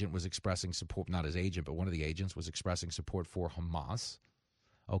his agent was expressing support, not his agent, but one of the agents was expressing support for Hamas.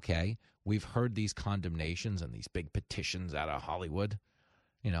 Okay? We've heard these condemnations and these big petitions out of Hollywood.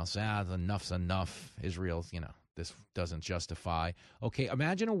 Say, enough's enough. Israel's, this doesn't justify. Okay,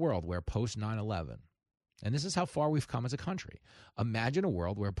 imagine a world where post 9/11, and this is how far we've come as a country. Imagine a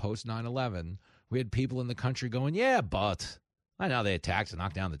world where post 9/11, we had people in the country going, yeah, but I know they attacked and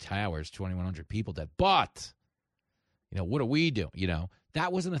knocked down the towers, 2,100 people dead, but, what do we do?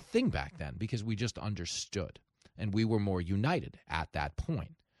 That wasn't a thing back then because we just understood and we were more united at that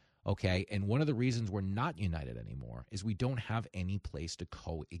point. Okay, and one of the reasons we're not united anymore is we don't have any place to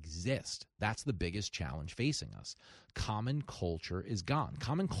coexist. That's the biggest challenge facing us. Common culture is gone.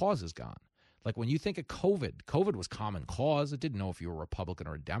 Common cause is gone. Like when you think of COVID was common cause. It didn't know if you were a Republican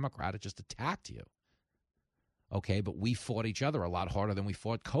or a Democrat. It just attacked you. Okay, but we fought each other a lot harder than we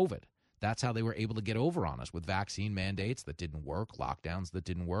fought COVID. That's how they were able to get over on us with vaccine mandates that didn't work, lockdowns that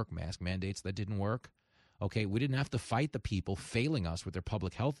didn't work, mask mandates that didn't work. Okay, we didn't have to fight the people failing us with their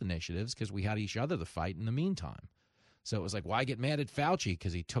public health initiatives because we had each other to fight in the meantime. So it was like, why get mad at Fauci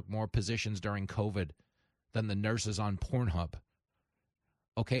because he took more positions during COVID than the nurses on Pornhub?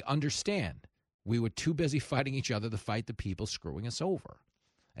 Okay, understand. We were too busy fighting each other to fight the people screwing us over.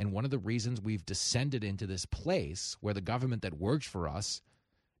 And one of the reasons we've descended into this place where the government that works for us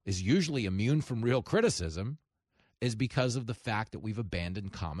is usually immune from real criticism is because of the fact that we've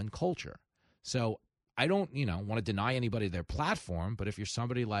abandoned common culture. So I don't, want to deny anybody their platform, but if you're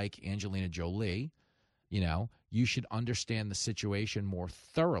somebody like Angelina Jolie, you should understand the situation more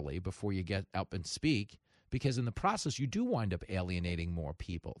thoroughly before you get up and speak, because in the process, you do wind up alienating more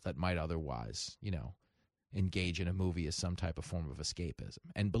people that might otherwise, engage in a movie as some type of form of escapism.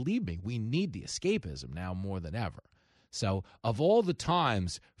 And believe me, we need the escapism now more than ever. So of all the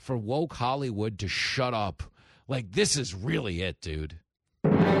times for woke Hollywood to shut up, this is really it, dude.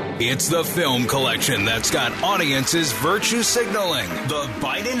 It's the film collection that's got audiences virtue signaling. The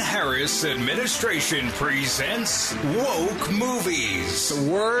Biden-Harris administration presents woke movies.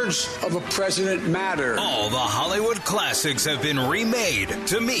 The words of a president matter. All the Hollywood classics have been remade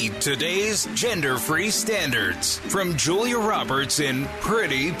to meet today's gender-free standards. From Julia Roberts in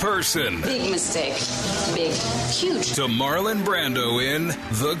Pretty Person. Big mistake. Big. Huge. To Marlon Brando in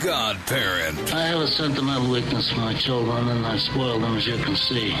The Godparent. I have a sentimental weakness for my children, and I spoil them, as you can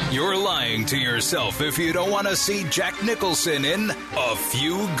see. You're lying to yourself if you don't want to see Jack Nicholson in A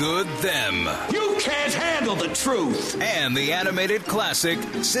Few Good Them. You can't handle the truth. And the animated classic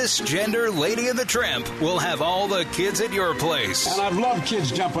Cisgender Lady and the Tramp will have all the kids at your place. And I've loved kids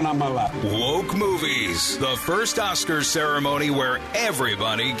jumping on my lap. Woke Movies, the first Oscars ceremony where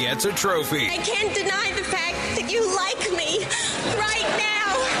everybody gets a trophy. I can't deny the fact that you like me right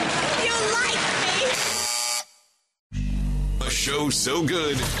now. You like me. A show so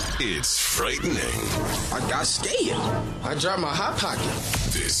good, it's frightening. I got scared. I dropped my hot pocket.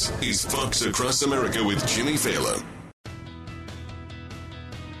 This is Fox Across America with Jimmy Fallon.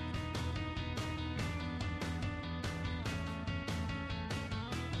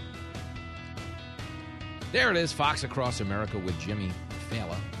 There it is, Fox Across America with Jimmy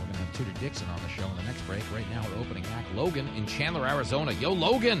Fallon. We're going to have Tudor Dixon on the show in the next break. Right now, we're opening act Logan in Chandler, Arizona. Yo,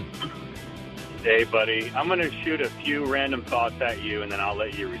 Logan! Hey, buddy. I'm going to shoot a few random thoughts at you, and then I'll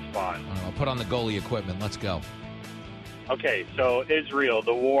let you respond. I'll put on the goalie equipment. Let's go. Okay, so Israel,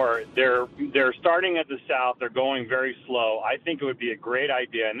 the war, they're starting at the south. They're going very slow. I think it would be a great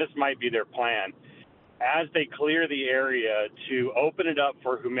idea, and this might be their plan, as they clear the area to open it up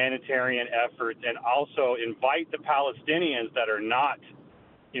for humanitarian efforts and also invite the Palestinians that are not,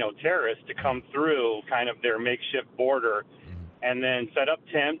 terrorists to come through kind of their makeshift border and then set up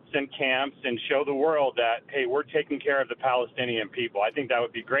tents and camps and show the world that, hey, we're taking care of the Palestinian people. I think that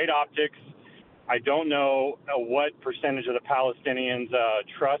would be great optics. I don't know what percentage of the Palestinians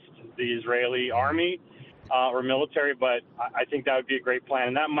trust the Israeli army or military, but I think that would be a great plan.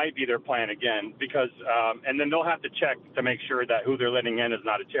 And that might be their plan again, because and then they'll have to check to make sure that who they're letting in is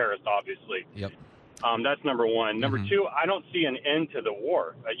not a terrorist, obviously. Yep. That's number one. Number two, I don't see an end to the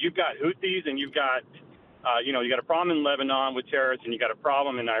war. You've got Houthis and you've got you got a problem in Lebanon with terrorists, and you got a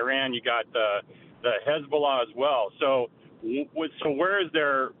problem in Iran. You got the Hezbollah as well. So where is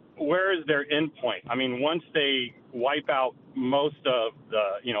their end point? I mean, once they wipe out most of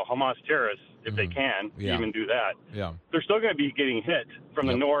the Hamas terrorists, if they can even do that, they're still going to be getting hit from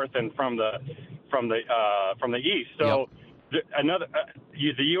the north and from the east. So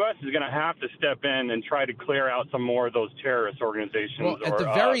the U.S. is going to have to step in and try to clear out some more of those terrorist organizations. Well, at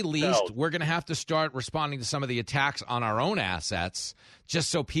the very least, cells. we're going to have to start responding to some of the attacks on our own assets just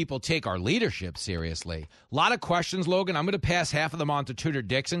so people take our leadership seriously. A lot of questions, Logan. I'm going to pass half of them on to Tudor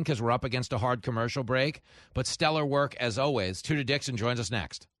Dixon because we're up against a hard commercial break. But stellar work, as always. Tudor Dixon joins us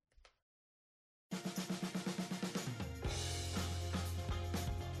next.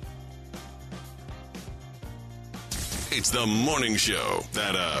 It's the morning show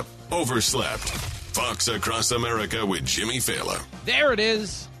that overslept. Fox Across America with Jimmy Fallon. There it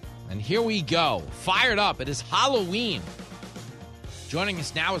is. And here we go. Fired up. It is Halloween. Joining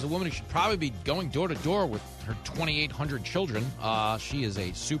us now is a woman who should probably be going door to door with her 2,800 children. She is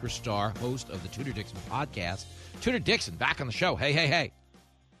a superstar host of the Tudor Dixon podcast. Tudor Dixon, back on the show. Hey, hey, hey.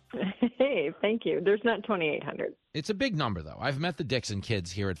 Hey, thank you. There's not 2,800. It's a big number, though. I've met the Dixon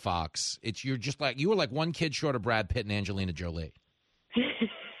kids here at Fox. You were like one kid short of Brad Pitt and Angelina Jolie.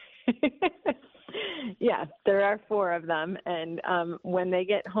 Yeah, there are 4 of them. And when they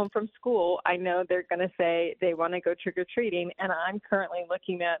get home from school, I know they're going to say they want to go trick-or-treating. And I'm currently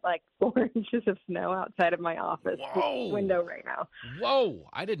looking at like 4 inches of snow outside of my office window right now. Whoa,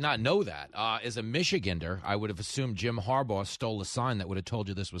 I did not know that. As a Michigander, I would have assumed Jim Harbaugh stole a sign that would have told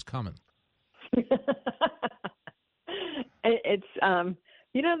you this was coming. It's,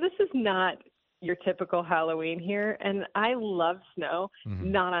 this is not your typical Halloween here, and I love snow.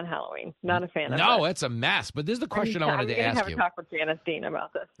 Not on Halloween. Not a fan of it. No, it's a mess. But this is the question I wanted to ask you. I'm going to have a talk with Janice Dean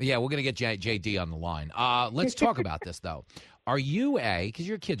about this. Yeah, we're going to get JD on the line. Let's talk about this, though. Are you because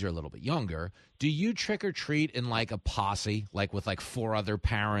your kids are a little bit younger, do you trick-or-treat in like a posse, like with like 4 other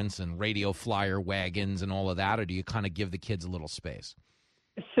parents and radio flyer wagons and all of that, or do you kind of give the kids a little space?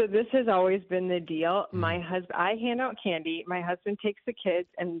 So this has always been the deal. My husband, I hand out candy. My husband takes the kids,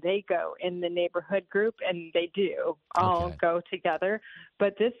 and they go in the neighborhood group, and they do all go together.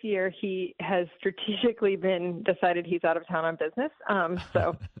 But this year, he has strategically decided he's out of town on business.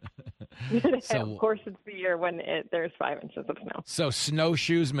 So of course, it's the year when there's 5 inches of snow. So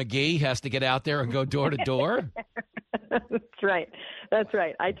Snowshoes McGee has to get out there and go door to door? That's right. That's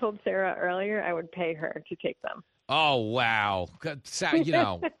right. I told Sarah earlier I would pay her to take them. Oh, wow.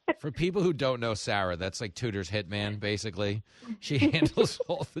 For people who don't know Sarah, that's like Tudor's hitman, basically. She handles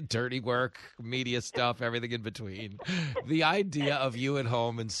all the dirty work, media stuff, everything in between. The idea of you at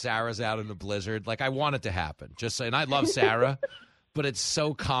home and Sarah's out in the blizzard, like I want it to happen. And I love Sarah, but it's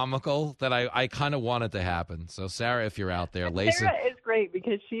so comical that I kind of want it to happen. So, Sarah, if you're out there, Lacey. Sarah is great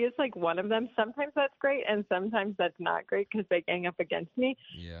because she is like one of them. Sometimes that's great, and sometimes that's not great because they gang up against me.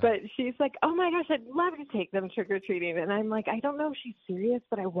 Yeah. But she's like, oh, my gosh, I'd love to take them trick-or-treating. And I'm like, I don't know if she's serious,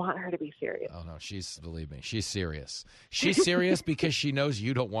 but I want her to be serious. Oh, no, believe me, she's serious. She's serious because she knows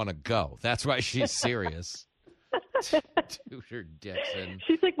you don't want to go. That's why she's serious. Tudor Dixon.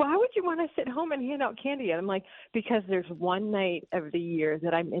 She's like, why would you want to sit home and hand out candy? And I'm like, because there's one night of the year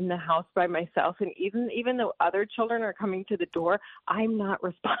that I'm in the house by myself, and even though other children are coming to the door, I'm not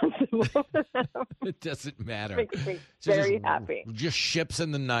responsible for them. It doesn't matter. It makes me very happy. Just ships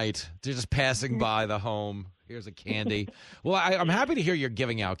in the night. They're just passing by the home. Here's a candy. Well, I'm happy to hear you're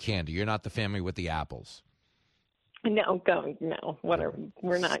giving out candy. You're not the family with the apples. No, whatever.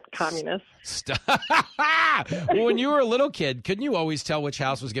 We're not communists. Well, when you were a little kid, couldn't you always tell which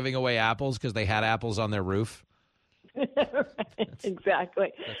house was giving away apples because they had apples on their roof? Right,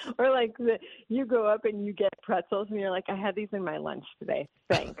 exactly. Or like you go up and you get pretzels and you're like, I had these in my lunch today.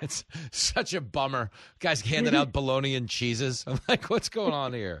 Thanks. It's such a bummer. Guys handing out bologna and cheeses. I'm like, what's going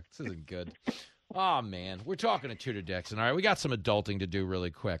on here? This isn't good. Oh, man. We're talking to Tudor Dixon. All right, we got some adulting to do really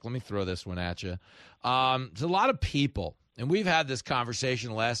quick. Let me throw this one at you. There's a lot of people, and we've had this conversation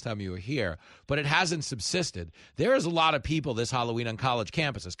the last time you were here, but it hasn't subsisted. There is a lot of people this Halloween on college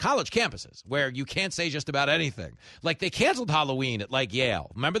campuses, where you can't say just about anything. Like, they canceled Halloween at, like,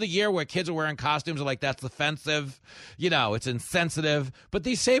 Yale. Remember the year where kids are wearing costumes and, like, that's offensive? It's insensitive. But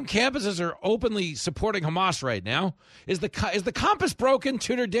these same campuses are openly supporting Hamas right now. Is the compass broken,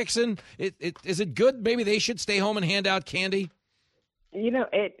 Tudor Dixon? Is it good? Maybe they should stay home and hand out candy?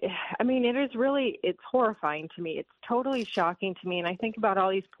 It's horrifying to me. It's totally shocking to me. And I think about all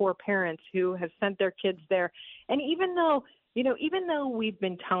these poor parents who have sent their kids there. And even though we've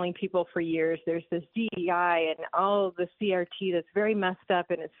been telling people for years, there's this DEI and all the CRT that's very messed up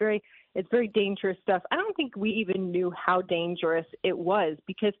and it's very dangerous stuff. I don't think we even knew how dangerous it was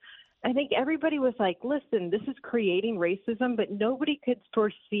because I think everybody was like, listen, this is creating racism, but nobody could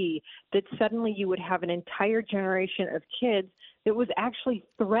foresee that suddenly you would have an entire generation of kids that was actually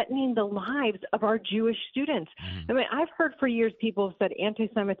threatening the lives of our Jewish students. I mean, I've heard for years people have said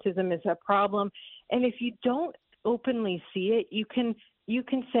anti-Semitism is a problem, and if you don't openly see it, you can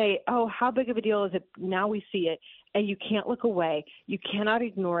say, oh, how big of a deal is it? Now we see it, and you can't look away. You cannot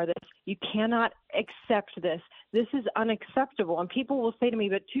ignore this. You cannot accept this. This is unacceptable. And people will say to me,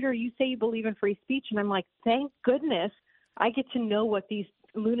 but Tudor, you say you believe in free speech. And I'm like, thank goodness I get to know what these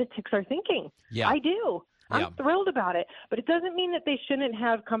lunatics are thinking. Yeah. I do. I'm thrilled about it. But it doesn't mean that they shouldn't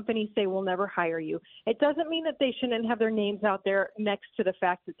have companies say, we'll never hire you. It doesn't mean that they shouldn't have their names out there next to the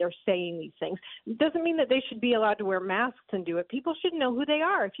fact that they're saying these things. It doesn't mean that they should be allowed to wear masks and do it. People should know who they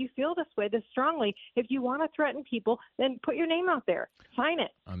are. If you feel this way, this strongly, if you want to threaten people, then put your name out there. Sign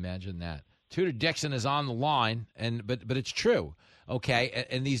it. Imagine that. Tudor Dixon is on the line, but it's true. Okay,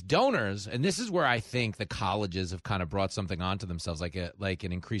 and these donors, and this is where I think the colleges have kind of brought something onto themselves, like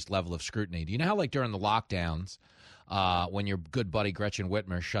an increased level of scrutiny. Do you know how, like, during the lockdowns, when your good buddy Gretchen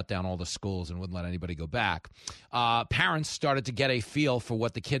Whitmer shut down all the schools and wouldn't let anybody go back, parents started to get a feel for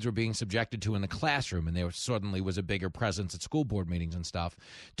what the kids were being subjected to in the classroom, and there suddenly was a bigger presence at school board meetings and stuff.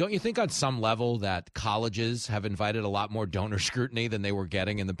 Don't you think on some level that colleges have invited a lot more donor scrutiny than they were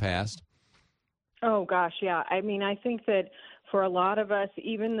getting in the past? Oh, gosh, yeah. I mean, I think that for a lot of us,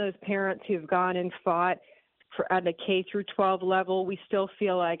 even those parents who've gone and fought at the K through 12 level, we still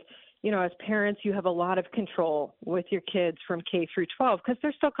feel like, you know, as parents, you have a lot of control with your kids from K through 12 because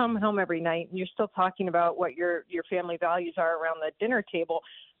they're still coming home every night and you're still talking about what your family values are around the dinner table.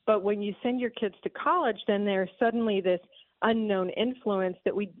 But when you send your kids to college, then there's suddenly this unknown influence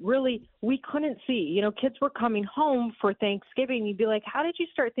that we couldn't see. You know, kids were coming home for Thanksgiving. You'd be like, how did you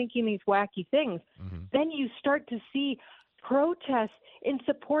start thinking these wacky things? Mm-hmm. Then you start to see protests in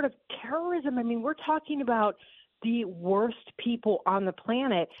support of terrorism. I mean, we're talking about the worst people on the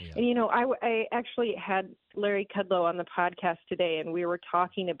planet. Yeah. And, you know, I actually had Larry Kudlow on the podcast today, and we were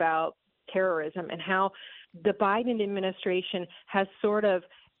talking about terrorism and how the Biden administration has sort of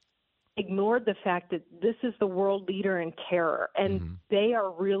ignored the fact that this is the world leader in terror, and they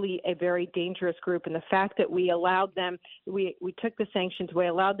are really a very dangerous group. And the fact that we allowed them, we took the sanctions, we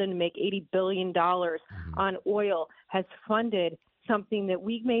allowed them to make $80 billion on oil, has funded something that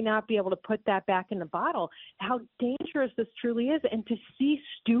we may not be able to put that back in the bottle. How dangerous this truly is. And to see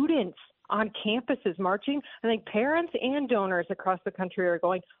students on campuses marching, I think parents and donors across the country are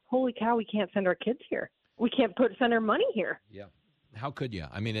going, holy cow, we can't send our kids here. We can't send our money here. Yeah. How could you?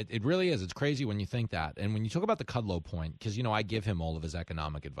 I mean, it really is. It's crazy when you think that. And when you talk about the Kudlow point, because, you know, I give him all of his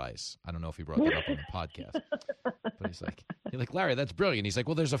economic advice. I don't know if he brought that up on the podcast. But he's like, Larry, that's brilliant. He's like,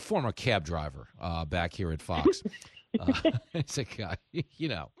 well, there's a former cab driver back here at Fox. It's a guy, you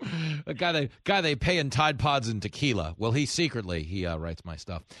know, a guy they pay in Tide Pods and tequila. Well, he writes my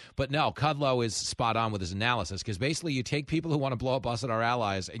stuff. But no, Kudlow is spot on with his analysis because basically you take people who want to blow up us and our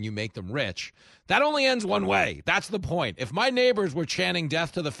allies and you make them rich. That only ends one way. That's the point. If my neighbors were chanting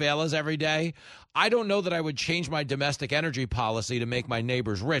death to the fellas every day, I don't know that I would change my domestic energy policy to make my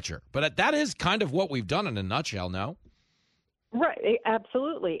neighbors richer. But that is kind of what we've done in a nutshell, no? Right,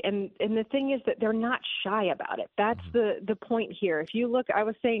 absolutely. And the thing is that they're not shy about it. That's the point here. If you look, I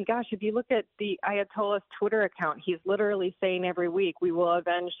was saying, gosh, if you look at the Ayatollah's Twitter account, he's literally saying every week, we will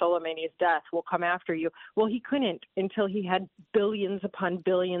avenge Soleimani's death. We'll come after you. Well, he couldn't until he had billions upon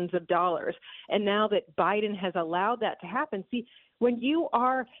billions of dollars. And now that Biden has allowed that to happen, see, when you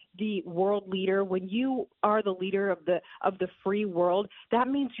are the world leader, when you are the leader of the free world, that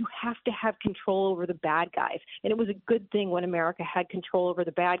means you have to have control over the bad guys. And it was a good thing when America had control over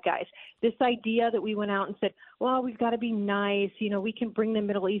the bad guys. This idea that we went out and said, well, we've got to be nice, you know, we can bring the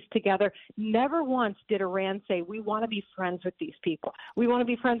Middle East together. Never once did Iran say, we want to be friends with these people. We want to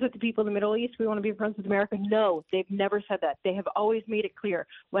be friends with the people in the Middle East. We want to be friends with America. No, they've never said that. They have always made it clear.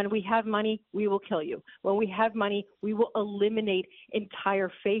 When we have money, we will kill you. When we have money, we will eliminate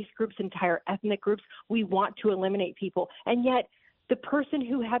entire faith groups, entire ethnic groups. We want to eliminate people. And yet the person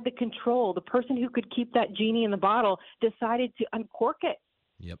who had the control, the person who could keep that genie in the bottle, decided to uncork it.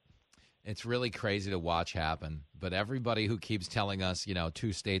 Yep. It's really crazy to watch happen. But everybody who keeps telling us, you know,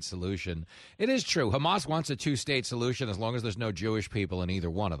 two-state solution, it is true. Hamas wants a two-state solution as long as there's no Jewish people in either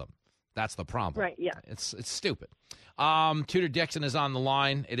one of them. That's the problem. Right, yeah. It's stupid. Tudor Dixon is on the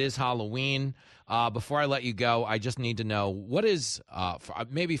line. It is Halloween. Before I let you go, I just need to know, what is,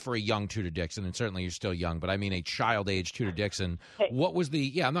 maybe for a young Tudor Dixon, and certainly you're still young, but I mean a child-age Tudor Dixon, what was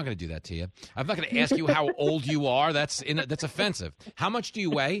I'm not going to do that to you. I'm not going to ask you how old you are. That's offensive. How much do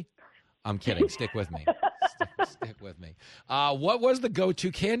you weigh? I'm kidding. Stick with me. Stick with me. What was the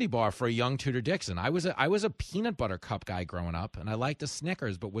go-to candy bar for a young Tudor Dixon? I was a peanut butter cup guy growing up, and I liked a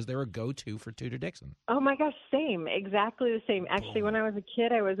Snickers, but was there a go-to for Tudor Dixon? Oh, my gosh, same. Exactly the same. Actually, when I was a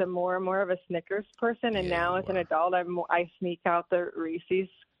kid, I was more and more of a Snickers person, and now as an adult, I sneak out the Reese's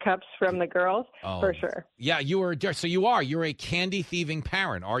cups from the girls, for sure. Yeah, you're a candy-thieving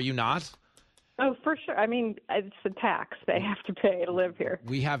parent, are you not? Oh, for sure. I mean, it's a tax they have to pay to live here.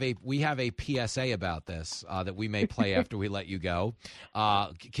 We have a PSA about this that we may play after we let you go.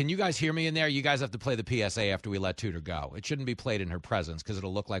 Can you guys hear me in there? You guys have to play the PSA after we let Tudor go. It shouldn't be played in her presence because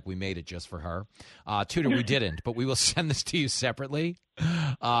it'll look like we made it just for her. Tudor, we didn't, but we will send this to you separately.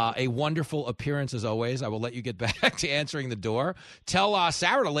 A wonderful appearance as always. I will let you get back to answering the door. Tell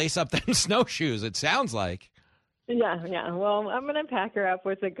Sarah to lace up them snowshoes, it sounds like. Yeah. Well, I'm going to pack her up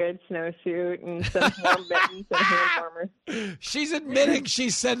with a good snowsuit and some warm mittens and hand warmers. She's admitting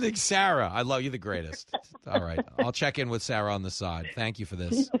she's sending Sarah. I love you, the greatest. All right. I'll check in with Sarah on the side. Thank you for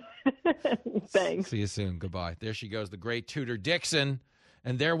this. Thanks. See you soon. Goodbye. There she goes, the great Tudor Dixon.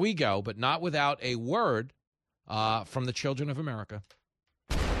 And there we go, but not without a word from the children of America.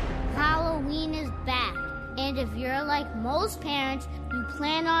 Halloween is back. And if you're like most parents, you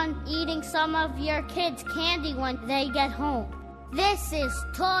plan on eating some of your kids' candy when they get home. This is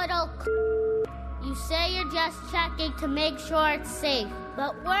total You say you're just checking to make sure it's safe,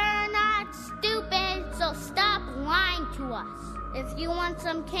 but we're not stupid, so stop lying to us. If you want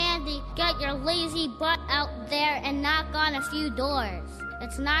some candy, get your lazy butt out there and knock on a few doors.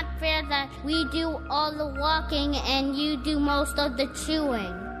 It's not fair that we do all the walking and you do most of the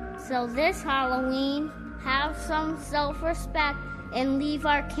chewing. So this Halloween, have some self-respect and leave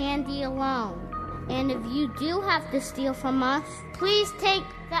our candy alone. And if you do have to steal from us, please take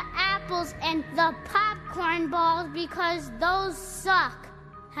the apples and the popcorn balls because those suck.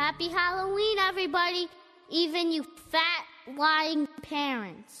 Happy Halloween, everybody, even you fat, lying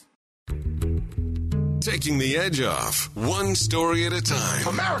parents. Taking the edge off, one story at a time.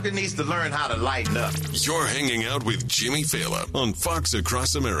 America needs to learn how to lighten up. You're hanging out with Jimmy Fallon on Fox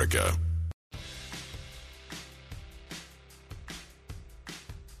Across America.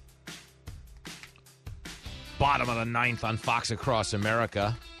 Bottom of the ninth on Fox Across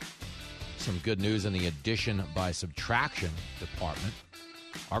America. Some good news in the addition by subtraction department.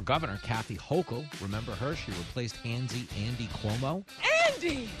 Our governor, Kathy Hochul, remember her? She replaced Andy Cuomo.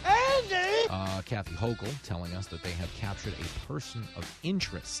 Andy! Kathy Hochul telling us that they have captured a person of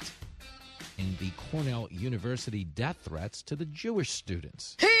interest in the Cornell University death threats to the Jewish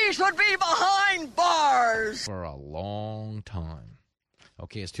students. He should be behind bars! For a long time.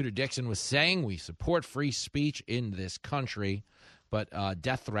 Okay, as Tudor Dixon was saying, we support free speech in this country, but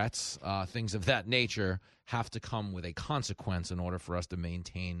death threats, things of that nature, have to come with a consequence in order for us to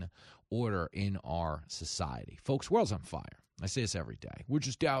maintain order in our society. Folks, world's on fire. I say this every day. We're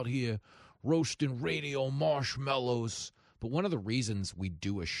just out here roasting radio marshmallows. But one of the reasons we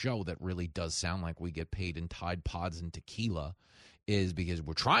do a show that really does sound like we get paid in Tide Pods and tequila is because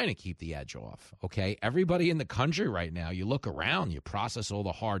we're trying to keep the edge off, okay? Everybody in the country right now, you look around, you process all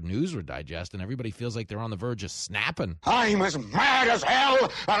the hard news we're digesting, everybody feels like they're on the verge of snapping. I'm as mad as hell,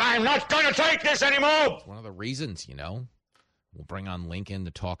 and I'm not going to take this anymore! It's one of the reasons, you know. We'll bring on Lincoln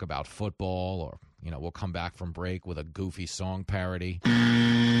to talk about football, or, you know, we'll come back from break with a goofy song parody. All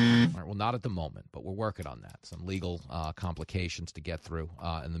right, well, not at the moment, but we're working on that. Some legal complications to get through,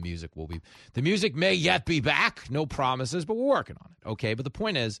 and the music may yet be back. No promises, but we're working on it. Okay, but the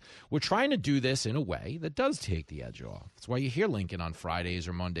point is, we're trying to do this in a way that does take the edge off. That's why you hear Lincoln on Fridays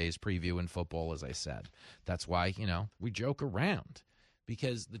or Mondays previewing football, as I said. That's why, you know, we joke around,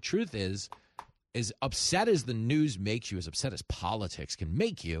 because the truth is, as upset as the news makes you, as upset as politics can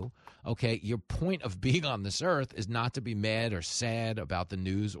make you, okay, your point of being on this earth is not to be mad or sad about the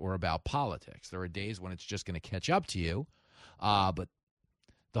news or about politics. There are days when it's just going to catch up to you, but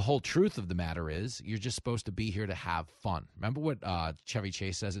the whole truth of the matter is you're just supposed to be here to have fun. Remember what Chevy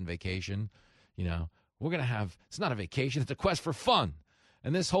Chase says in Vacation? You know, we're going to have, it's not a vacation, it's a quest for fun.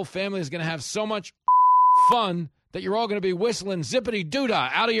 And this whole family is going to have so much fun that you're all going to be whistling zippity-doo-dah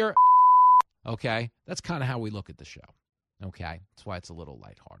out of your... Okay, that's kind of how we look at the show. Okay, that's why it's a little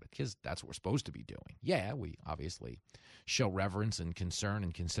lighthearted, because that's what we're supposed to be doing. Yeah, we obviously show reverence and concern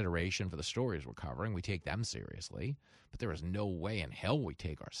and consideration for the stories we're covering. We take them seriously, but there is no way in hell we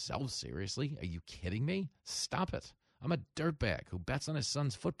take ourselves seriously. Are you kidding me? Stop it. I'm a dirtbag who bets on his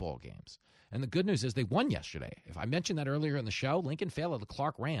son's football games. And the good news is they won yesterday. If I mentioned that earlier in the show, Lincoln Fallon, the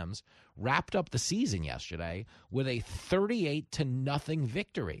Clark Rams, wrapped up the season yesterday with a 38-0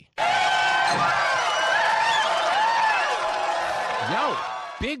 victory. Yo,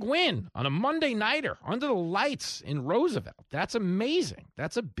 Big win on a Monday nighter under the lights in Roosevelt. That's amazing.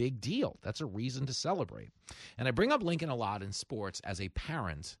 That's a big deal. That's a reason to celebrate. And I bring up Lincoln a lot in sports as a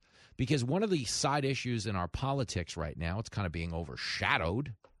parent because one of the side issues in our politics right now, it's kind of being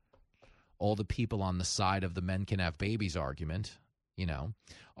overshadowed. All the people on the side of the men can have babies argument,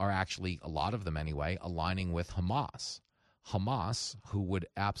 are actually, a lot of them anyway, aligning with Hamas. Hamas, who would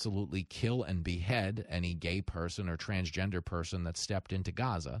absolutely kill and behead any gay person or transgender person that stepped into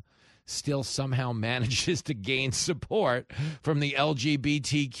Gaza, still somehow manages to gain support from the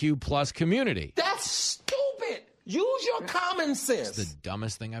LGBTQ plus community. That's stupid. Use your common sense. It's the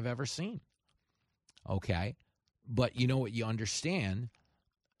dumbest thing I've ever seen. Okay? But you know what you understand?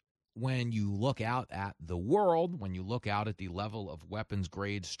 When you look out at the world, when you look out at the level of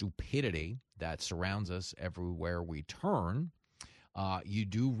weapons-grade stupidity that surrounds us everywhere we turn, you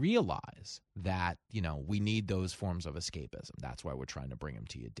do realize that, we need those forms of escapism. That's why we're trying to bring them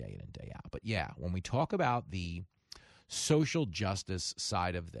to you day in and day out. But, yeah, when we talk about the social justice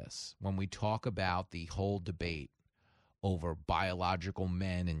side of this, when we talk about the whole debate over biological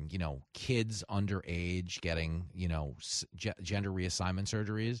men and, kids underage getting, gender reassignment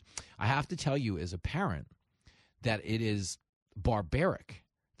surgeries, I have to tell you as a parent that it is barbaric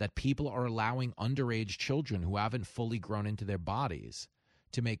that people are allowing underage children who haven't fully grown into their bodies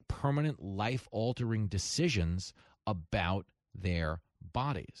to make permanent life-altering decisions about their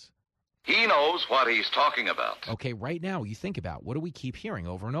bodies. He knows what he's talking about. Okay, right now, you think about, what do we keep hearing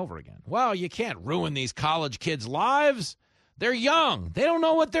over and over again? Well, you can't ruin these college kids' lives. They're young. They don't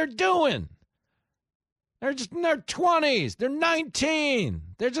know what they're doing. They're just in their 20s. They're 19.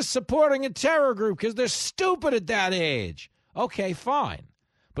 They're just supporting a terror group because they're stupid at that age. Okay, fine.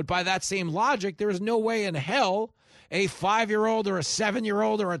 But by that same logic, there is no way in hell a 5-year-old or a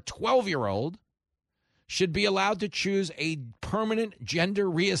 7-year-old or a 12-year-old should be allowed to choose a permanent gender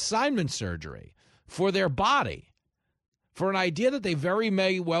reassignment surgery for their body, for an idea that they very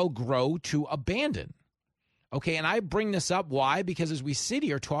may well grow to abandon. Okay, and I bring this up, why? Because as we sit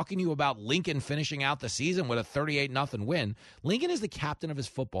here talking to you about Lincoln finishing out the season with a 38-0 win, Lincoln is the captain of his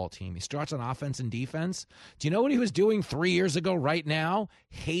football team. He starts on offense and defense. Do you know what he was doing 3 years ago right now?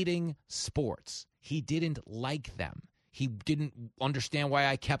 Hating sports. He didn't like them. He didn't understand why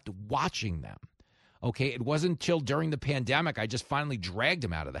I kept watching them. Okay, it wasn't until during the pandemic I just finally dragged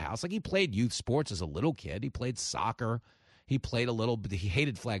him out of the house. Like, he played youth sports as a little kid. He played soccer. He played a little bit. He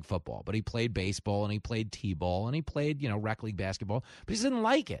hated flag football, but he played baseball and he played t-ball and he played, rec league basketball. But he didn't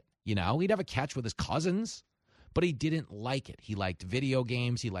like it. He'd have a catch with his cousins, but he didn't like it. He liked video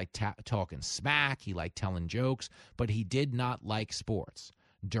games. He liked talking smack. He liked telling jokes, but he did not like sports.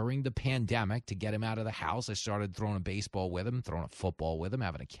 During the pandemic, to get him out of the house, I started throwing a baseball with him, throwing a football with him,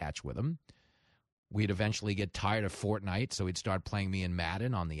 having a catch with him. We'd eventually get tired of Fortnite, so he'd start playing me in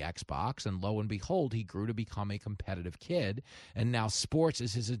Madden on the Xbox, and lo and behold, he grew to become a competitive kid, and now sports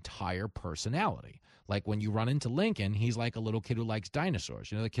is his entire personality. Like, when you run into Lincoln, he's like a little kid who likes dinosaurs.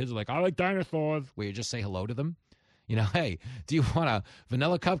 The kids are like, I like dinosaurs, where you just say hello to them. Hey, do you want a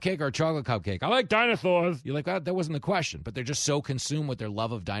vanilla cupcake or a chocolate cupcake? I like dinosaurs. You're like, that wasn't the question, but they're just so consumed with their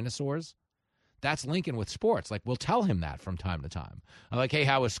love of dinosaurs. That's Lincoln with sports. Like, we'll tell him that from time to time. I'm like, hey,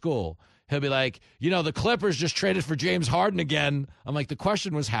 how was school? He'll be like, the Clippers just traded for James Harden again. I'm like, the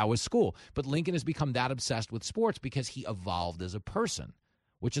question was, how was school? But Lincoln has become that obsessed with sports because he evolved as a person,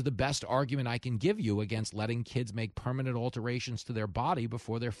 which is the best argument I can give you against letting kids make permanent alterations to their body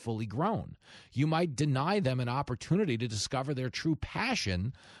before they're fully grown. You might deny them an opportunity to discover their true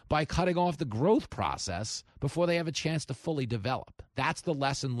passion by cutting off the growth process before they have a chance to fully develop. That's the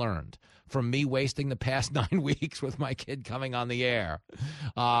lesson learned from me wasting the past 9 weeks with my kid coming on the air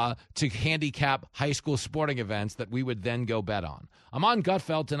to handicap high school sporting events that we would then go bet on. I'm on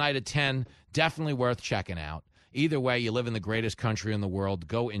Gutfeld tonight at 10. Definitely worth checking out. Either way, you live in the greatest country in the world.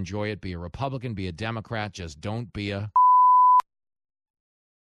 Go enjoy it. Be a Republican, be a Democrat. Just don't be a...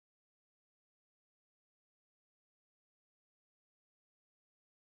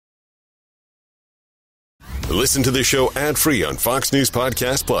 Listen to the show ad-free on Fox News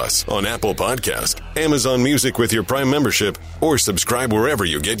Podcast Plus, on Apple Podcast, Amazon Music with your Prime membership, or subscribe wherever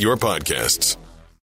you get your podcasts.